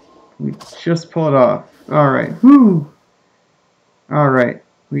think we just pulled it off. Alright. Whoo! Alright.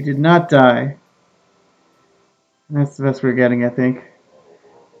 We did not die. That's the best we're getting, I think.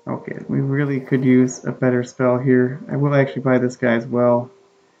 Okay, we really could use a better spell here. I will actually buy this guy as well.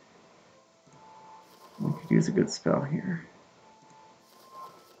 We could use a good spell here.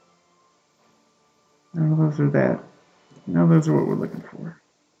 None of those are that. None of those are what we're looking for.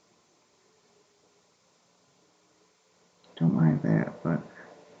 Don't mind that, but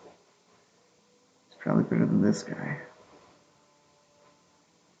it's probably better than this guy.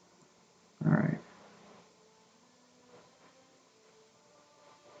 Alright.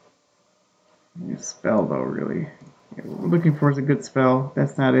 Spell, though, really. Yeah, what we're looking for is a good spell.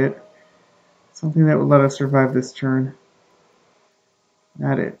 That's not it. Something that will let us survive this turn.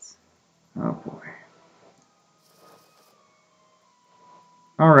 Not it. Oh, boy.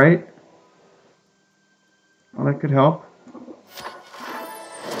 Alright. Well, that could help.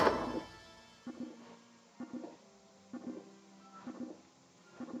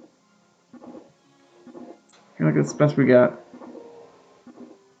 I feel like that's the best we got.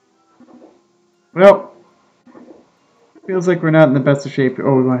 Well, feels like we're not in the best of shape.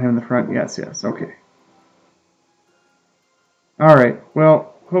 Oh, we want him in the front. Yes, yes. Okay. Alright.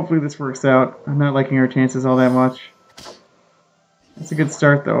 Well, hopefully this works out. I'm not liking our chances all that much. That's a good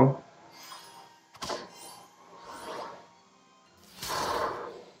start, though.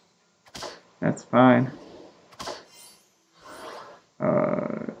 That's fine.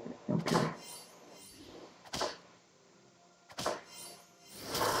 Okay.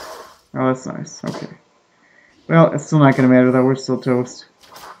 Oh, that's nice. Okay. Well, it's still not going to matter, though. We're still toast.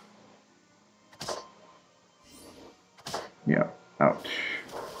 Yeah. Ouch.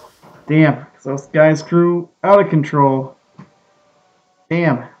 Damn. Those guys grew out of control.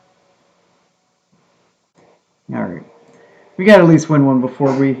 Damn. Alright. We got to at least win one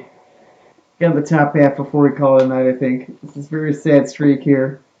before we get the top half before we call it a night, I think. This is a very sad streak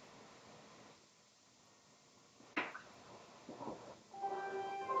here.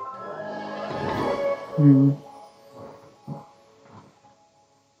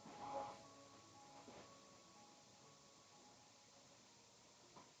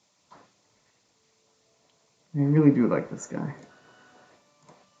 I really do like this guy.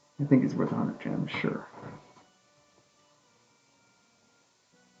 I think he's worth 100 gems, sure.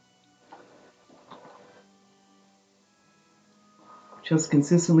 Just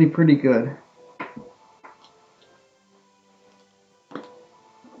consistently pretty good.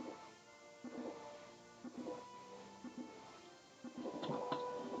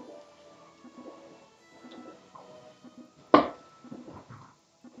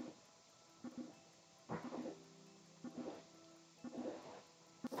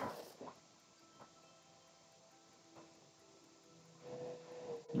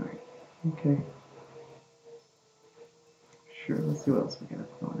 Alright, okay. Sure, let's see what else we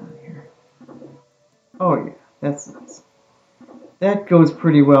got going on here. Oh yeah, that's nice. That goes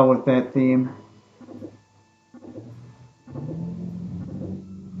pretty well with that theme.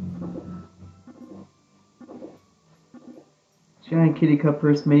 Giant kitty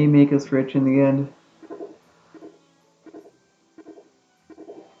cuppers may make us rich in the end.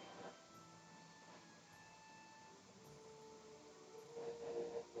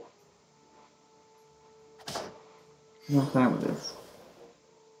 No time with this.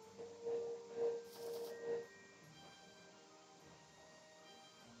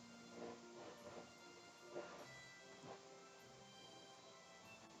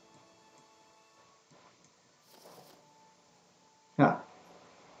 Ah.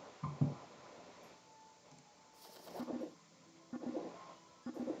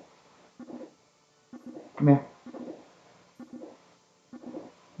 Meh.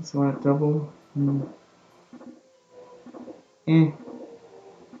 Just want to double. Eh.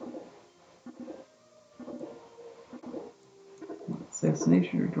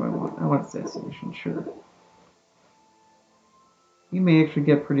 Assassination, or do I want assassination, sure. You may actually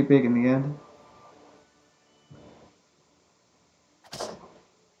get pretty big in the end.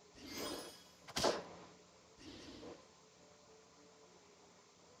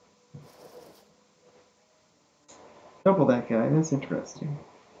 Double that guy, that's interesting.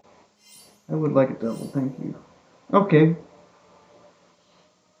 I would like a double, thank you. Okay.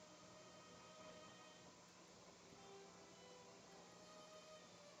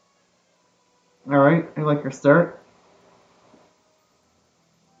 Alright, I like our start.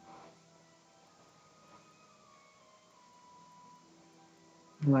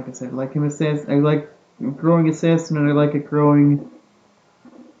 Like I said, I like him assassin. I like growing assassin, and I like it growing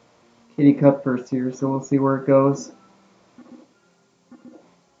kitty cup first here, so we'll see where it goes.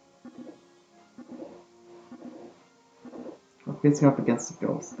 Facing up against the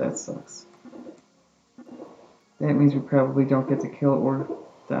ghost, that sucks. That means we probably don't get to kill or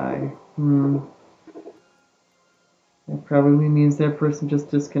die. That probably means that person just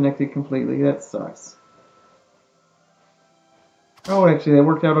disconnected completely. That sucks. Oh, actually, that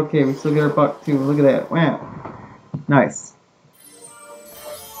worked out okay. We still get our buck, too. Look at that. Wow. Nice.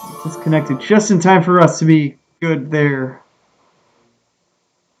 Disconnected just in time for us to be good there.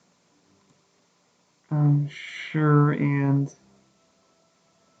 Sure, and...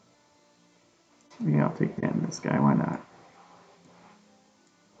 yeah, I'll take that in this guy. Why not?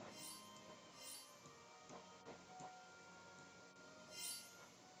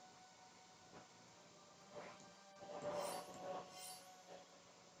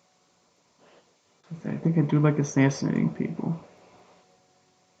 I think I do like assassinating people.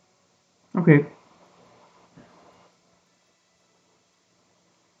 Okay.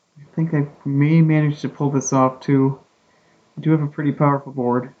 I think I may manage to pull this off, too. I do have a pretty powerful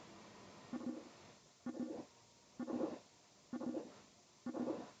board.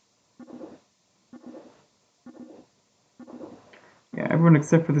 Yeah, everyone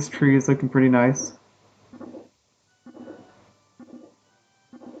except for this tree is looking pretty nice.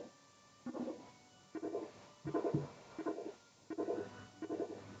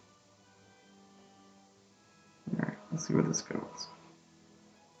 Alright, let's see where this goes.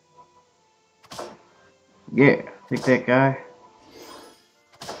 Yeah, take that guy.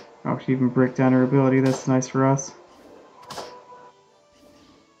 Oh, she even break down her ability. That's nice for us.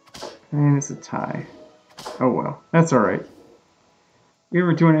 And it's a tie. Oh well, that's alright. We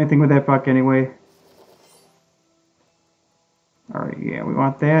weren't doing anything with that buck anyway. Alright, yeah, we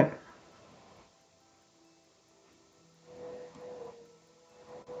want that.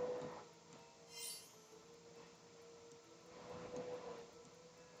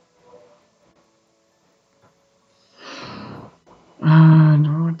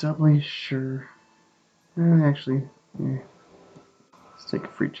 No, doubly sure. Actually, yeah. Let's take a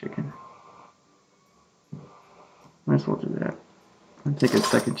free chicken. Might as well do that. I'll take a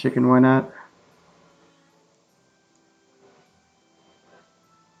second chicken, why not?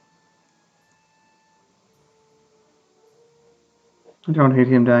 I don't hate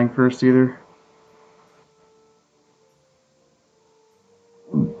him dying first either.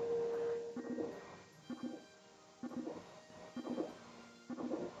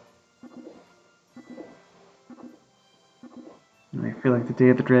 I feel like the day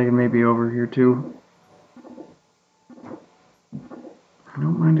of the dragon may be over here too. I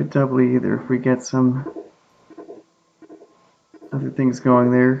don't mind a doubly either if we get some other things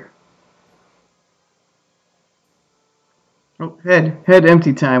going there. Oh, head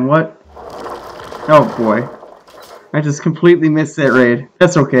empty time, what? Oh boy. I just completely missed that raid.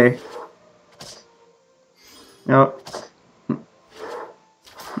 That's okay. No.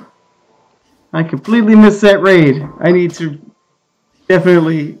 I completely missed that raid. I need to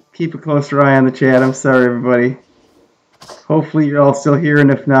definitely keep a closer eye on the chat. I'm sorry, everybody. Hopefully you're all still here, and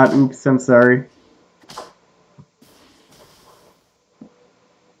if not, oops, I'm sorry.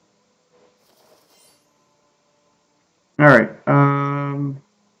 Alright,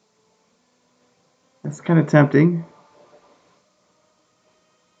 that's kind of tempting.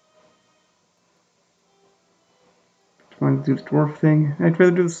 Want to do the dwarf thing? I'd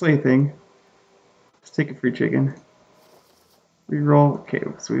rather do the sleigh thing. Let's take a free chicken. Reroll. Okay,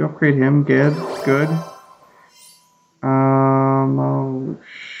 so we upgrade him. Good. Good. Oh,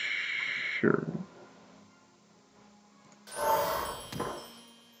 sure.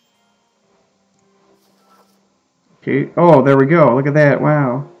 Okay. Oh, there we go. Look at that.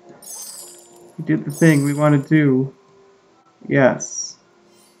 Wow. We did the thing we want to do. Yes.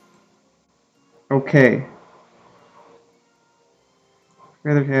 Okay. I'd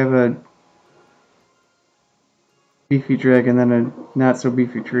rather have a beefy dragon than a not so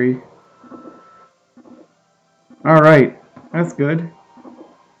beefy tree. Alright. That's good.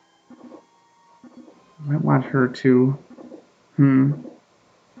 I might want her to. We can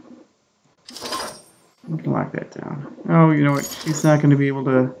lock that down. Oh, you know what? She's not going to be able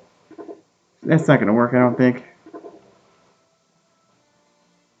to. That's not going to work, I don't think.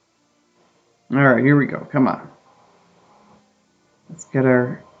 Alright, here we go. Come on. Let's get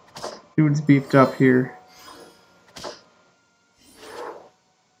our dudes beefed up here.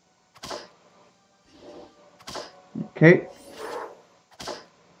 Okay.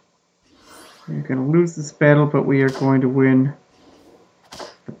 We're going to lose this battle, but we are going to win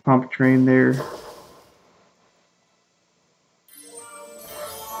the pump train there.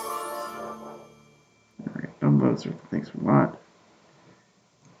 Alright, those are the things we want.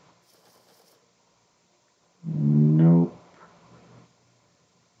 Nope.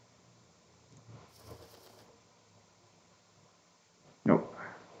 Nope.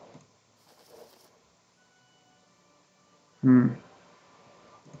 None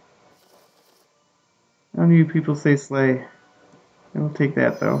of you people say slay. I will take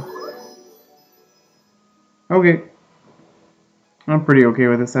that though. Okay. I'm pretty okay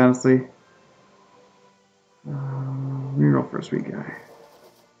with this, honestly. Reroll for a sweet guy.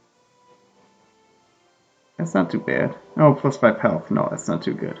 That's not too bad. Oh, plus 5 health. No, that's not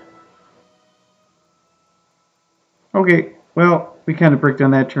too good. Okay, well, we kind of bricked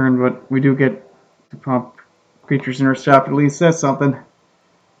on that turn, but we do get to pump creatures in our shop. At least that's something.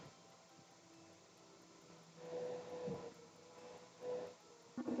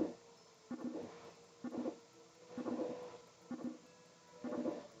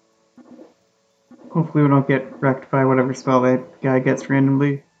 Hopefully we don't get wrecked by whatever spell that guy gets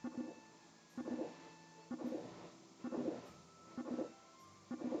randomly.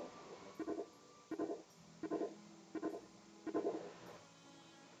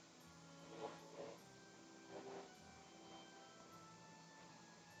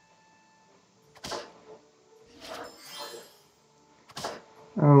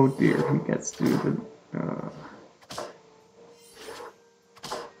 Oh dear, he gets to the...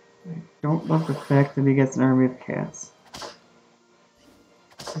 I don't love the fact that he gets an army of cats.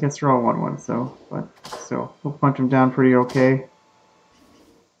 I guess they're all 1/1, so, but still, we'll punch him down pretty okay.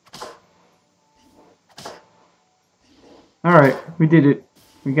 Alright, we did it.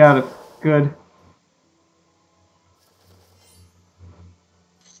 We got it. Good.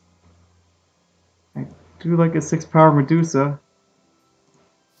 I do like a 6-power Medusa.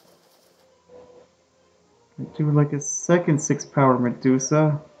 I do like a second 6-power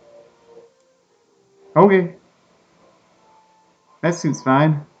Medusa. Okay. That seems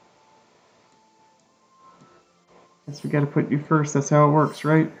fine. Guess we gotta put you first, that's how it works,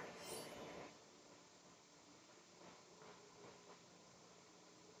 right?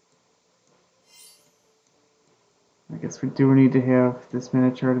 I guess we do need to have this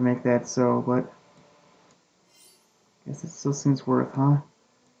miniature to make that so, but I guess it still seems worth, huh?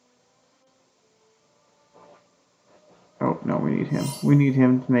 Oh, no, we need him. We need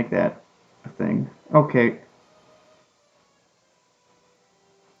him to make that a thing. Okay.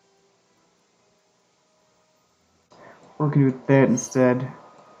 We're gonna do that instead.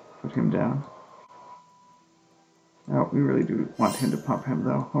 Put him down. Oh, we really do want him to pump him,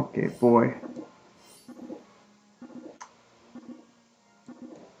 though. Okay, boy.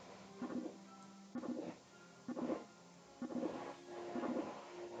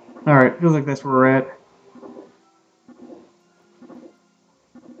 Alright, feels like that's where we're at.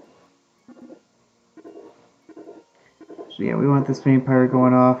 So yeah, we want this vampire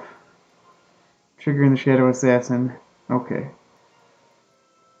going off. Triggering the Shadow Assassin. Okay.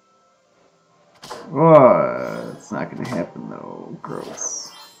 Oh, it's not gonna happen though.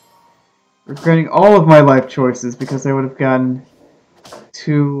 Gross. Regretting all of my life choices because I would have gotten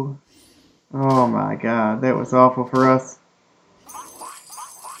 2. Oh my god, that was awful for us.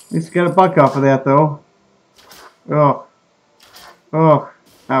 At least we got a buck off of that though. Oh. Oh.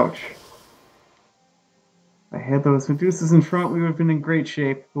 Ouch. If I had those Medusas in front, we would have been in great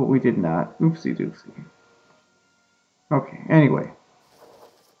shape, but we did not. Oopsie doopsie. Okay, anyway.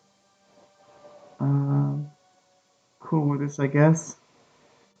 Cool with this, I guess.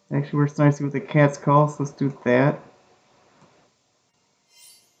 Actually works nicely with the cat's call, so let's do that.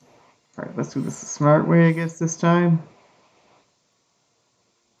 Alright, let's do this the smart way, I guess, this time.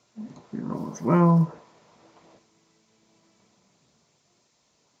 Reroll as well.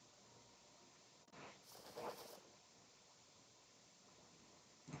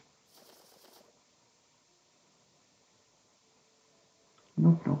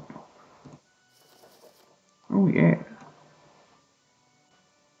 Nope, nope, nope. Oh, yeah.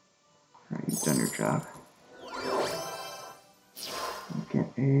 Alright, you've done your job.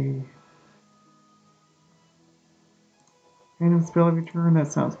 Get a random spell every turn.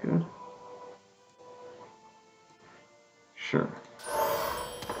 That sounds good. Sure.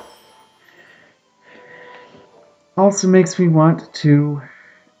 Also makes me want to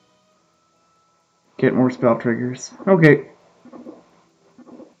get more spell triggers. Okay.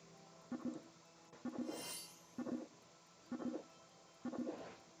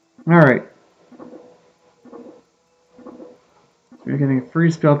 Alright. We're getting a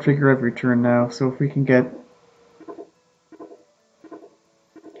free spell trigger every turn now, so if we can get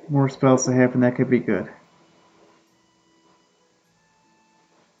more spells to happen, that could be good.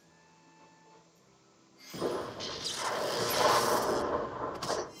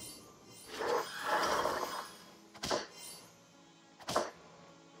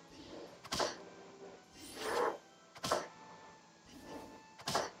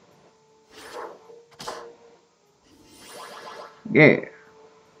 Yeah.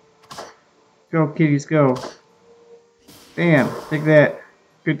 Go, kitties, go. Bam. Take that.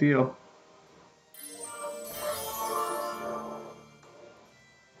 Good deal.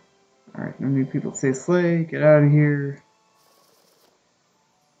 Alright, no new people say slay. Get out of here.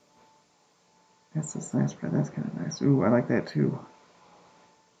 That's this last part. That's kind of nice. Ooh, I like that too.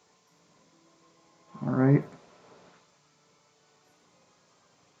 Alright.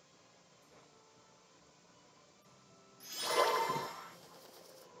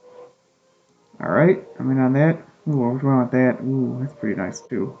 Alright, I'm in on that. Ooh, what was wrong with that? Ooh, that's pretty nice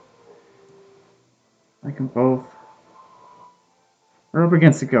too. I like them both. We're up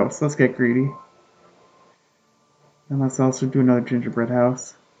against a ghost. Let's get greedy. And let's also do another gingerbread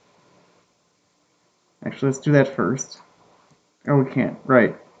house. Actually, let's do that first. Oh, we can't.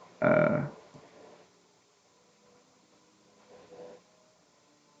 Right.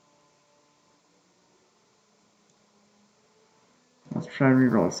 Let's try to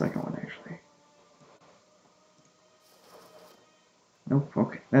reroll the second one, actually. Nope.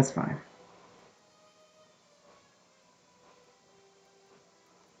 Okay, that's fine.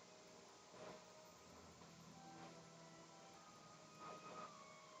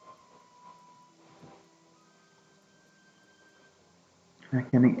 Not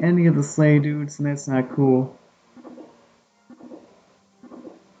getting any of the slay dudes, and that's not cool.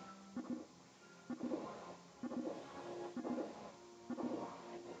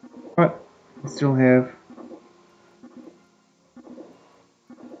 But we still have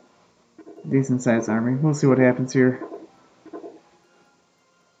a decent sized army. We'll see what happens here.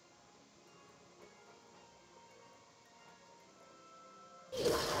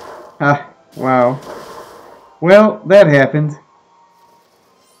 Ah, wow. Well, that happened.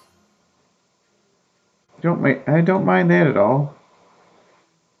 I don't mind that at all.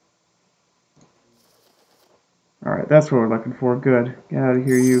 Alright, that's what we're looking for. Good. Get out of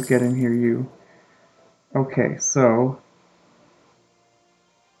here, you. Get in here, you. Okay, so...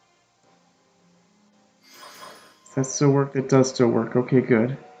 does that still work? It does still work. Okay,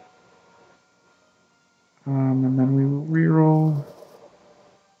 good. And then we will reroll.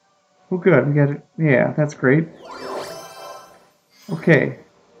 Oh, good. We got it. Yeah, that's great. Okay.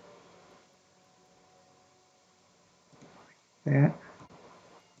 That.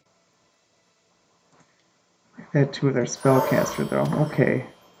 That too with our spellcaster, though. Okay.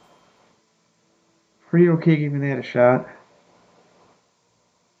 Pretty okay giving that a shot.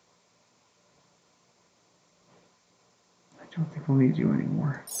 I don't think we'll need you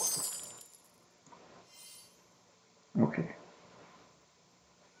anymore. Okay.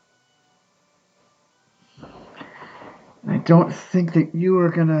 I don't think that you are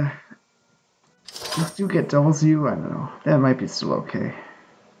gonna... Let's do get doubles you. I don't know. That might be still okay.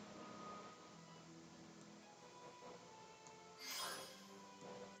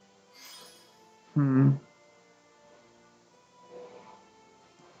 Hmm.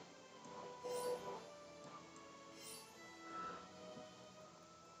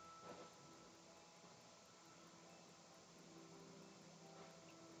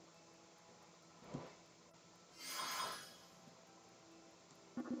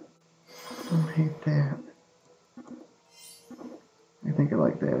 Don't hate that. I think I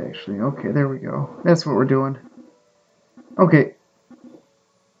like that, actually. Okay, there we go. That's what we're doing. Okay.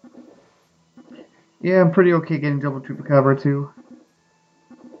 Yeah, I'm pretty okay getting double chupacabra, too.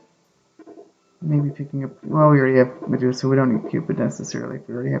 Maybe picking up... Well, we already have Medusa. We don't need Cupid, necessarily, if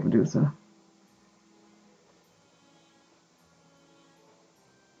we already have Medusa.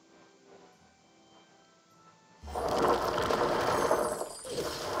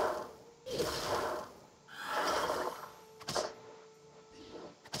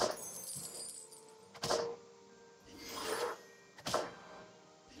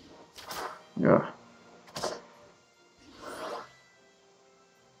 Ugh.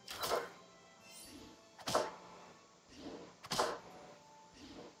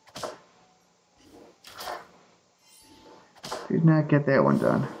 Did not get that one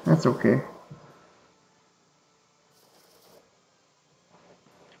done. That's okay.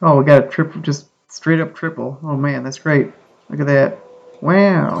 Oh, we got a triple, just straight up triple. Oh man, that's great. Look at that.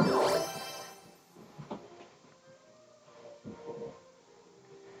 Wow.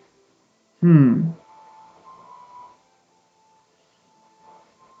 Hmm.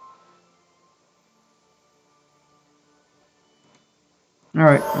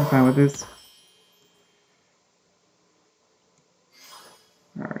 Alright, I'm fine with this.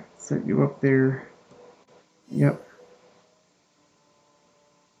 Alright, set you up there. Yep.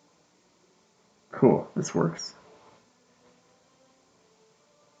 Cool, this works.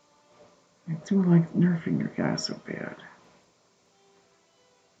 I do like nerfing your guy so bad.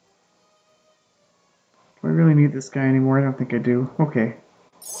 Do I really need this guy anymore? I don't think I do. Okay.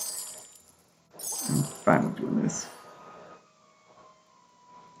 I'm fine with doing this.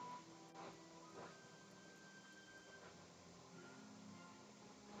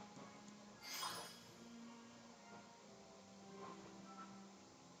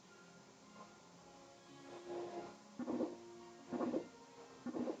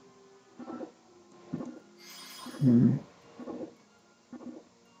 Hmm.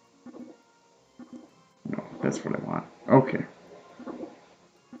 No, that's what I want. Okay.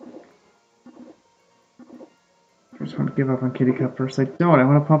 I just want to give up on Kitty Cup first. I don't. I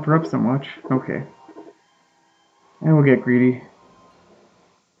want to pump her up so much. Okay. And we'll get greedy.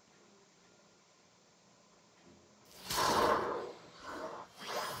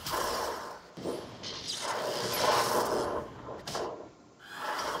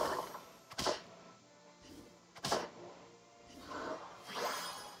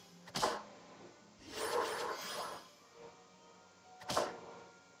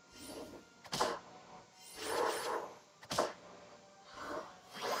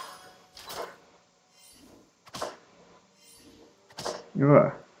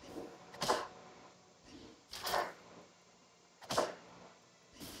 Ugh.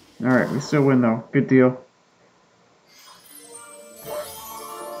 Alright, we still win though. Good deal.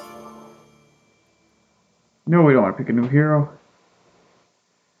 No, we don't want to pick a new hero.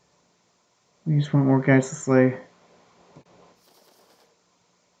 We just want more guys to slay.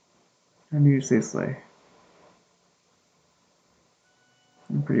 I knew you say slay.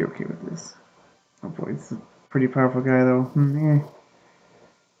 I'm pretty okay with this. Oh boy, it's a pretty powerful guy though. Yeah.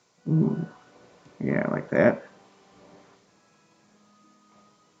 Ooh. Yeah, I like that.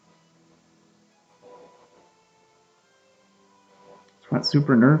 Just want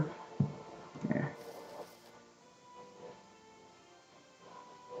super nerf. Yeah.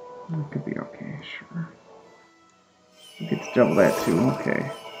 That could be okay, sure. We get to double that too,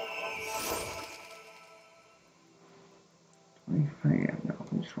 okay. 25, yeah, no,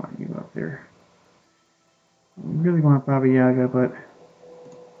 we just want you up there. We really want Baba Yaga, but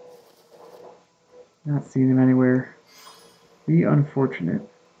not seeing him anywhere. Be unfortunate.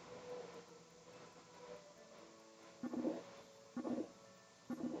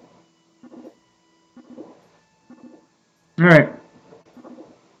 Alright.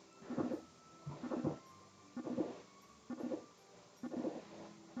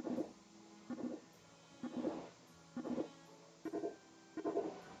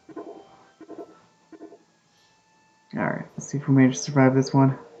 Alright, let's see if we manage to survive this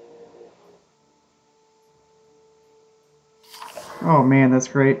one. Oh man, that's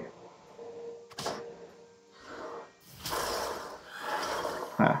great.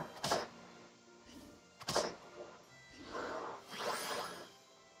 Ah.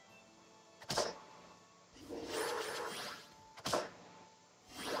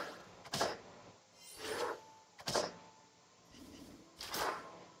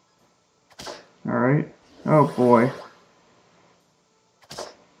 Alright. Oh boy.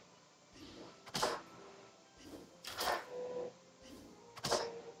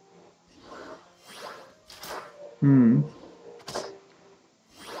 Hmm.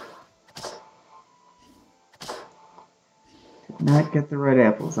 Did not get the right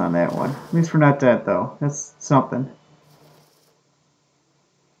apples on that one. At least we're not dead though. That's something.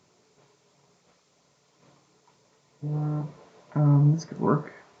 This could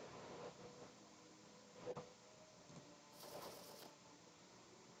work.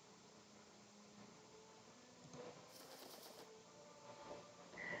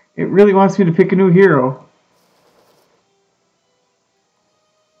 It really wants me to pick a new hero.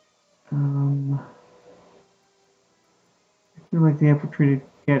 I feel like the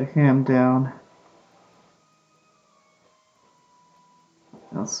get him down.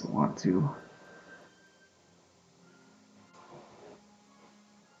 I also want to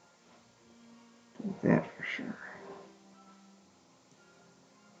do that for sure.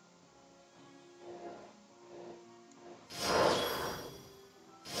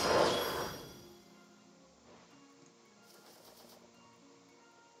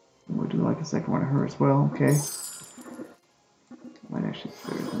 We'll do like a second one of her as well, okay? Might actually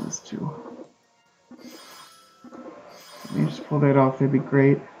be better than this too. Let me just pull that off, that'd be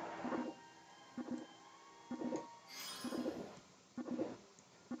great.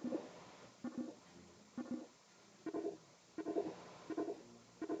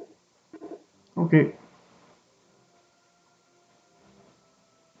 Okay.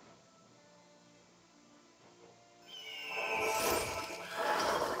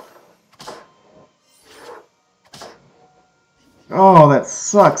 Oh, that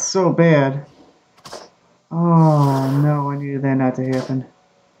sucks so bad. Oh no, I needed that not to happen.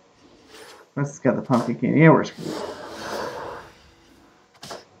 Plus it's got the pumpkin candy. Yeah, we're screwed.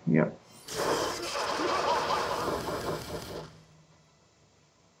 Yep.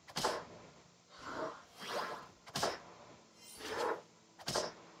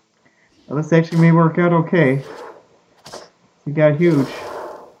 Well, this actually may work out okay. We got huge.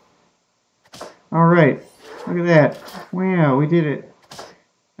 Alright, look at that. Wow, we did it.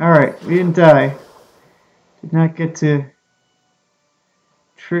 Alright, we didn't die. Did not get to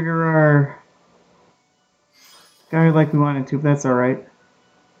trigger our guy like we wanted to, but that's alright.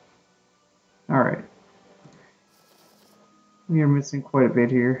 Alright. We are missing quite a bit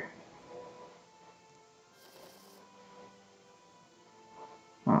here.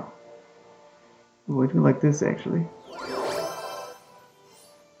 Huh. Ooh, I do like this actually.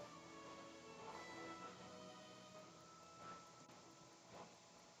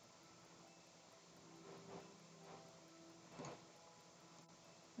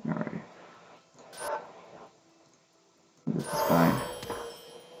 Alright. This is fine.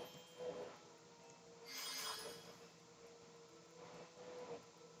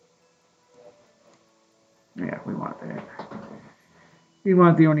 Yeah, we want that. We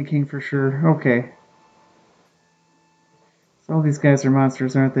want the Oni King for sure. Okay. So all these guys are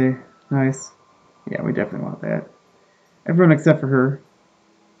monsters, aren't they? Nice. Yeah, we definitely want that. Everyone except for her.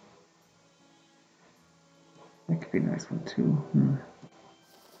 That could be a nice one too.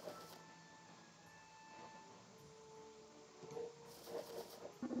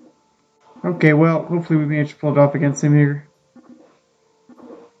 Okay, well, hopefully we manage to pull it off against him here.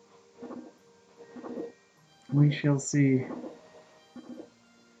 We shall see.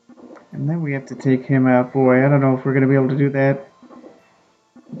 And then we have to take him out. Boy, I don't know if we're going to be able to do that.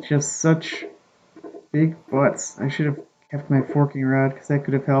 Just such big butts. I should have kept my forking rod because that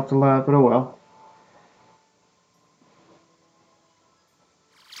could have helped a lot, but oh well.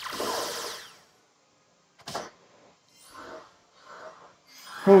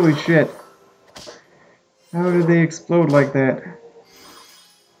 Holy shit. How did they explode like that?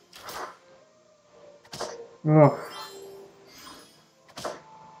 Ugh.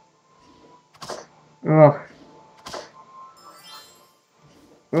 Ugh.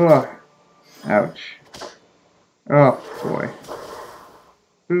 Ugh. Ouch. Oh, boy.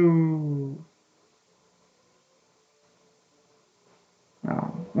 Ooh.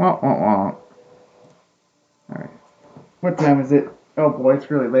 Oh. Wah, wah, wah. Alright. What time is it? Oh boy,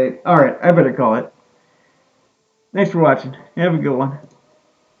 it's really late. Alright, I better call it. Thanks for watching. Have a good one.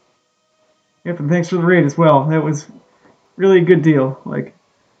 Yep, and thanks for the raid as well. That was really a good deal. Like,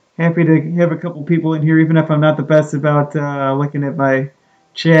 happy to have a couple people in here, even if I'm not the best about looking at my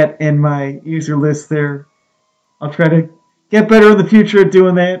chat and my user list there. I'll try to get better in the future at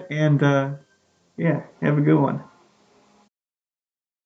doing that, and yeah, have a good one.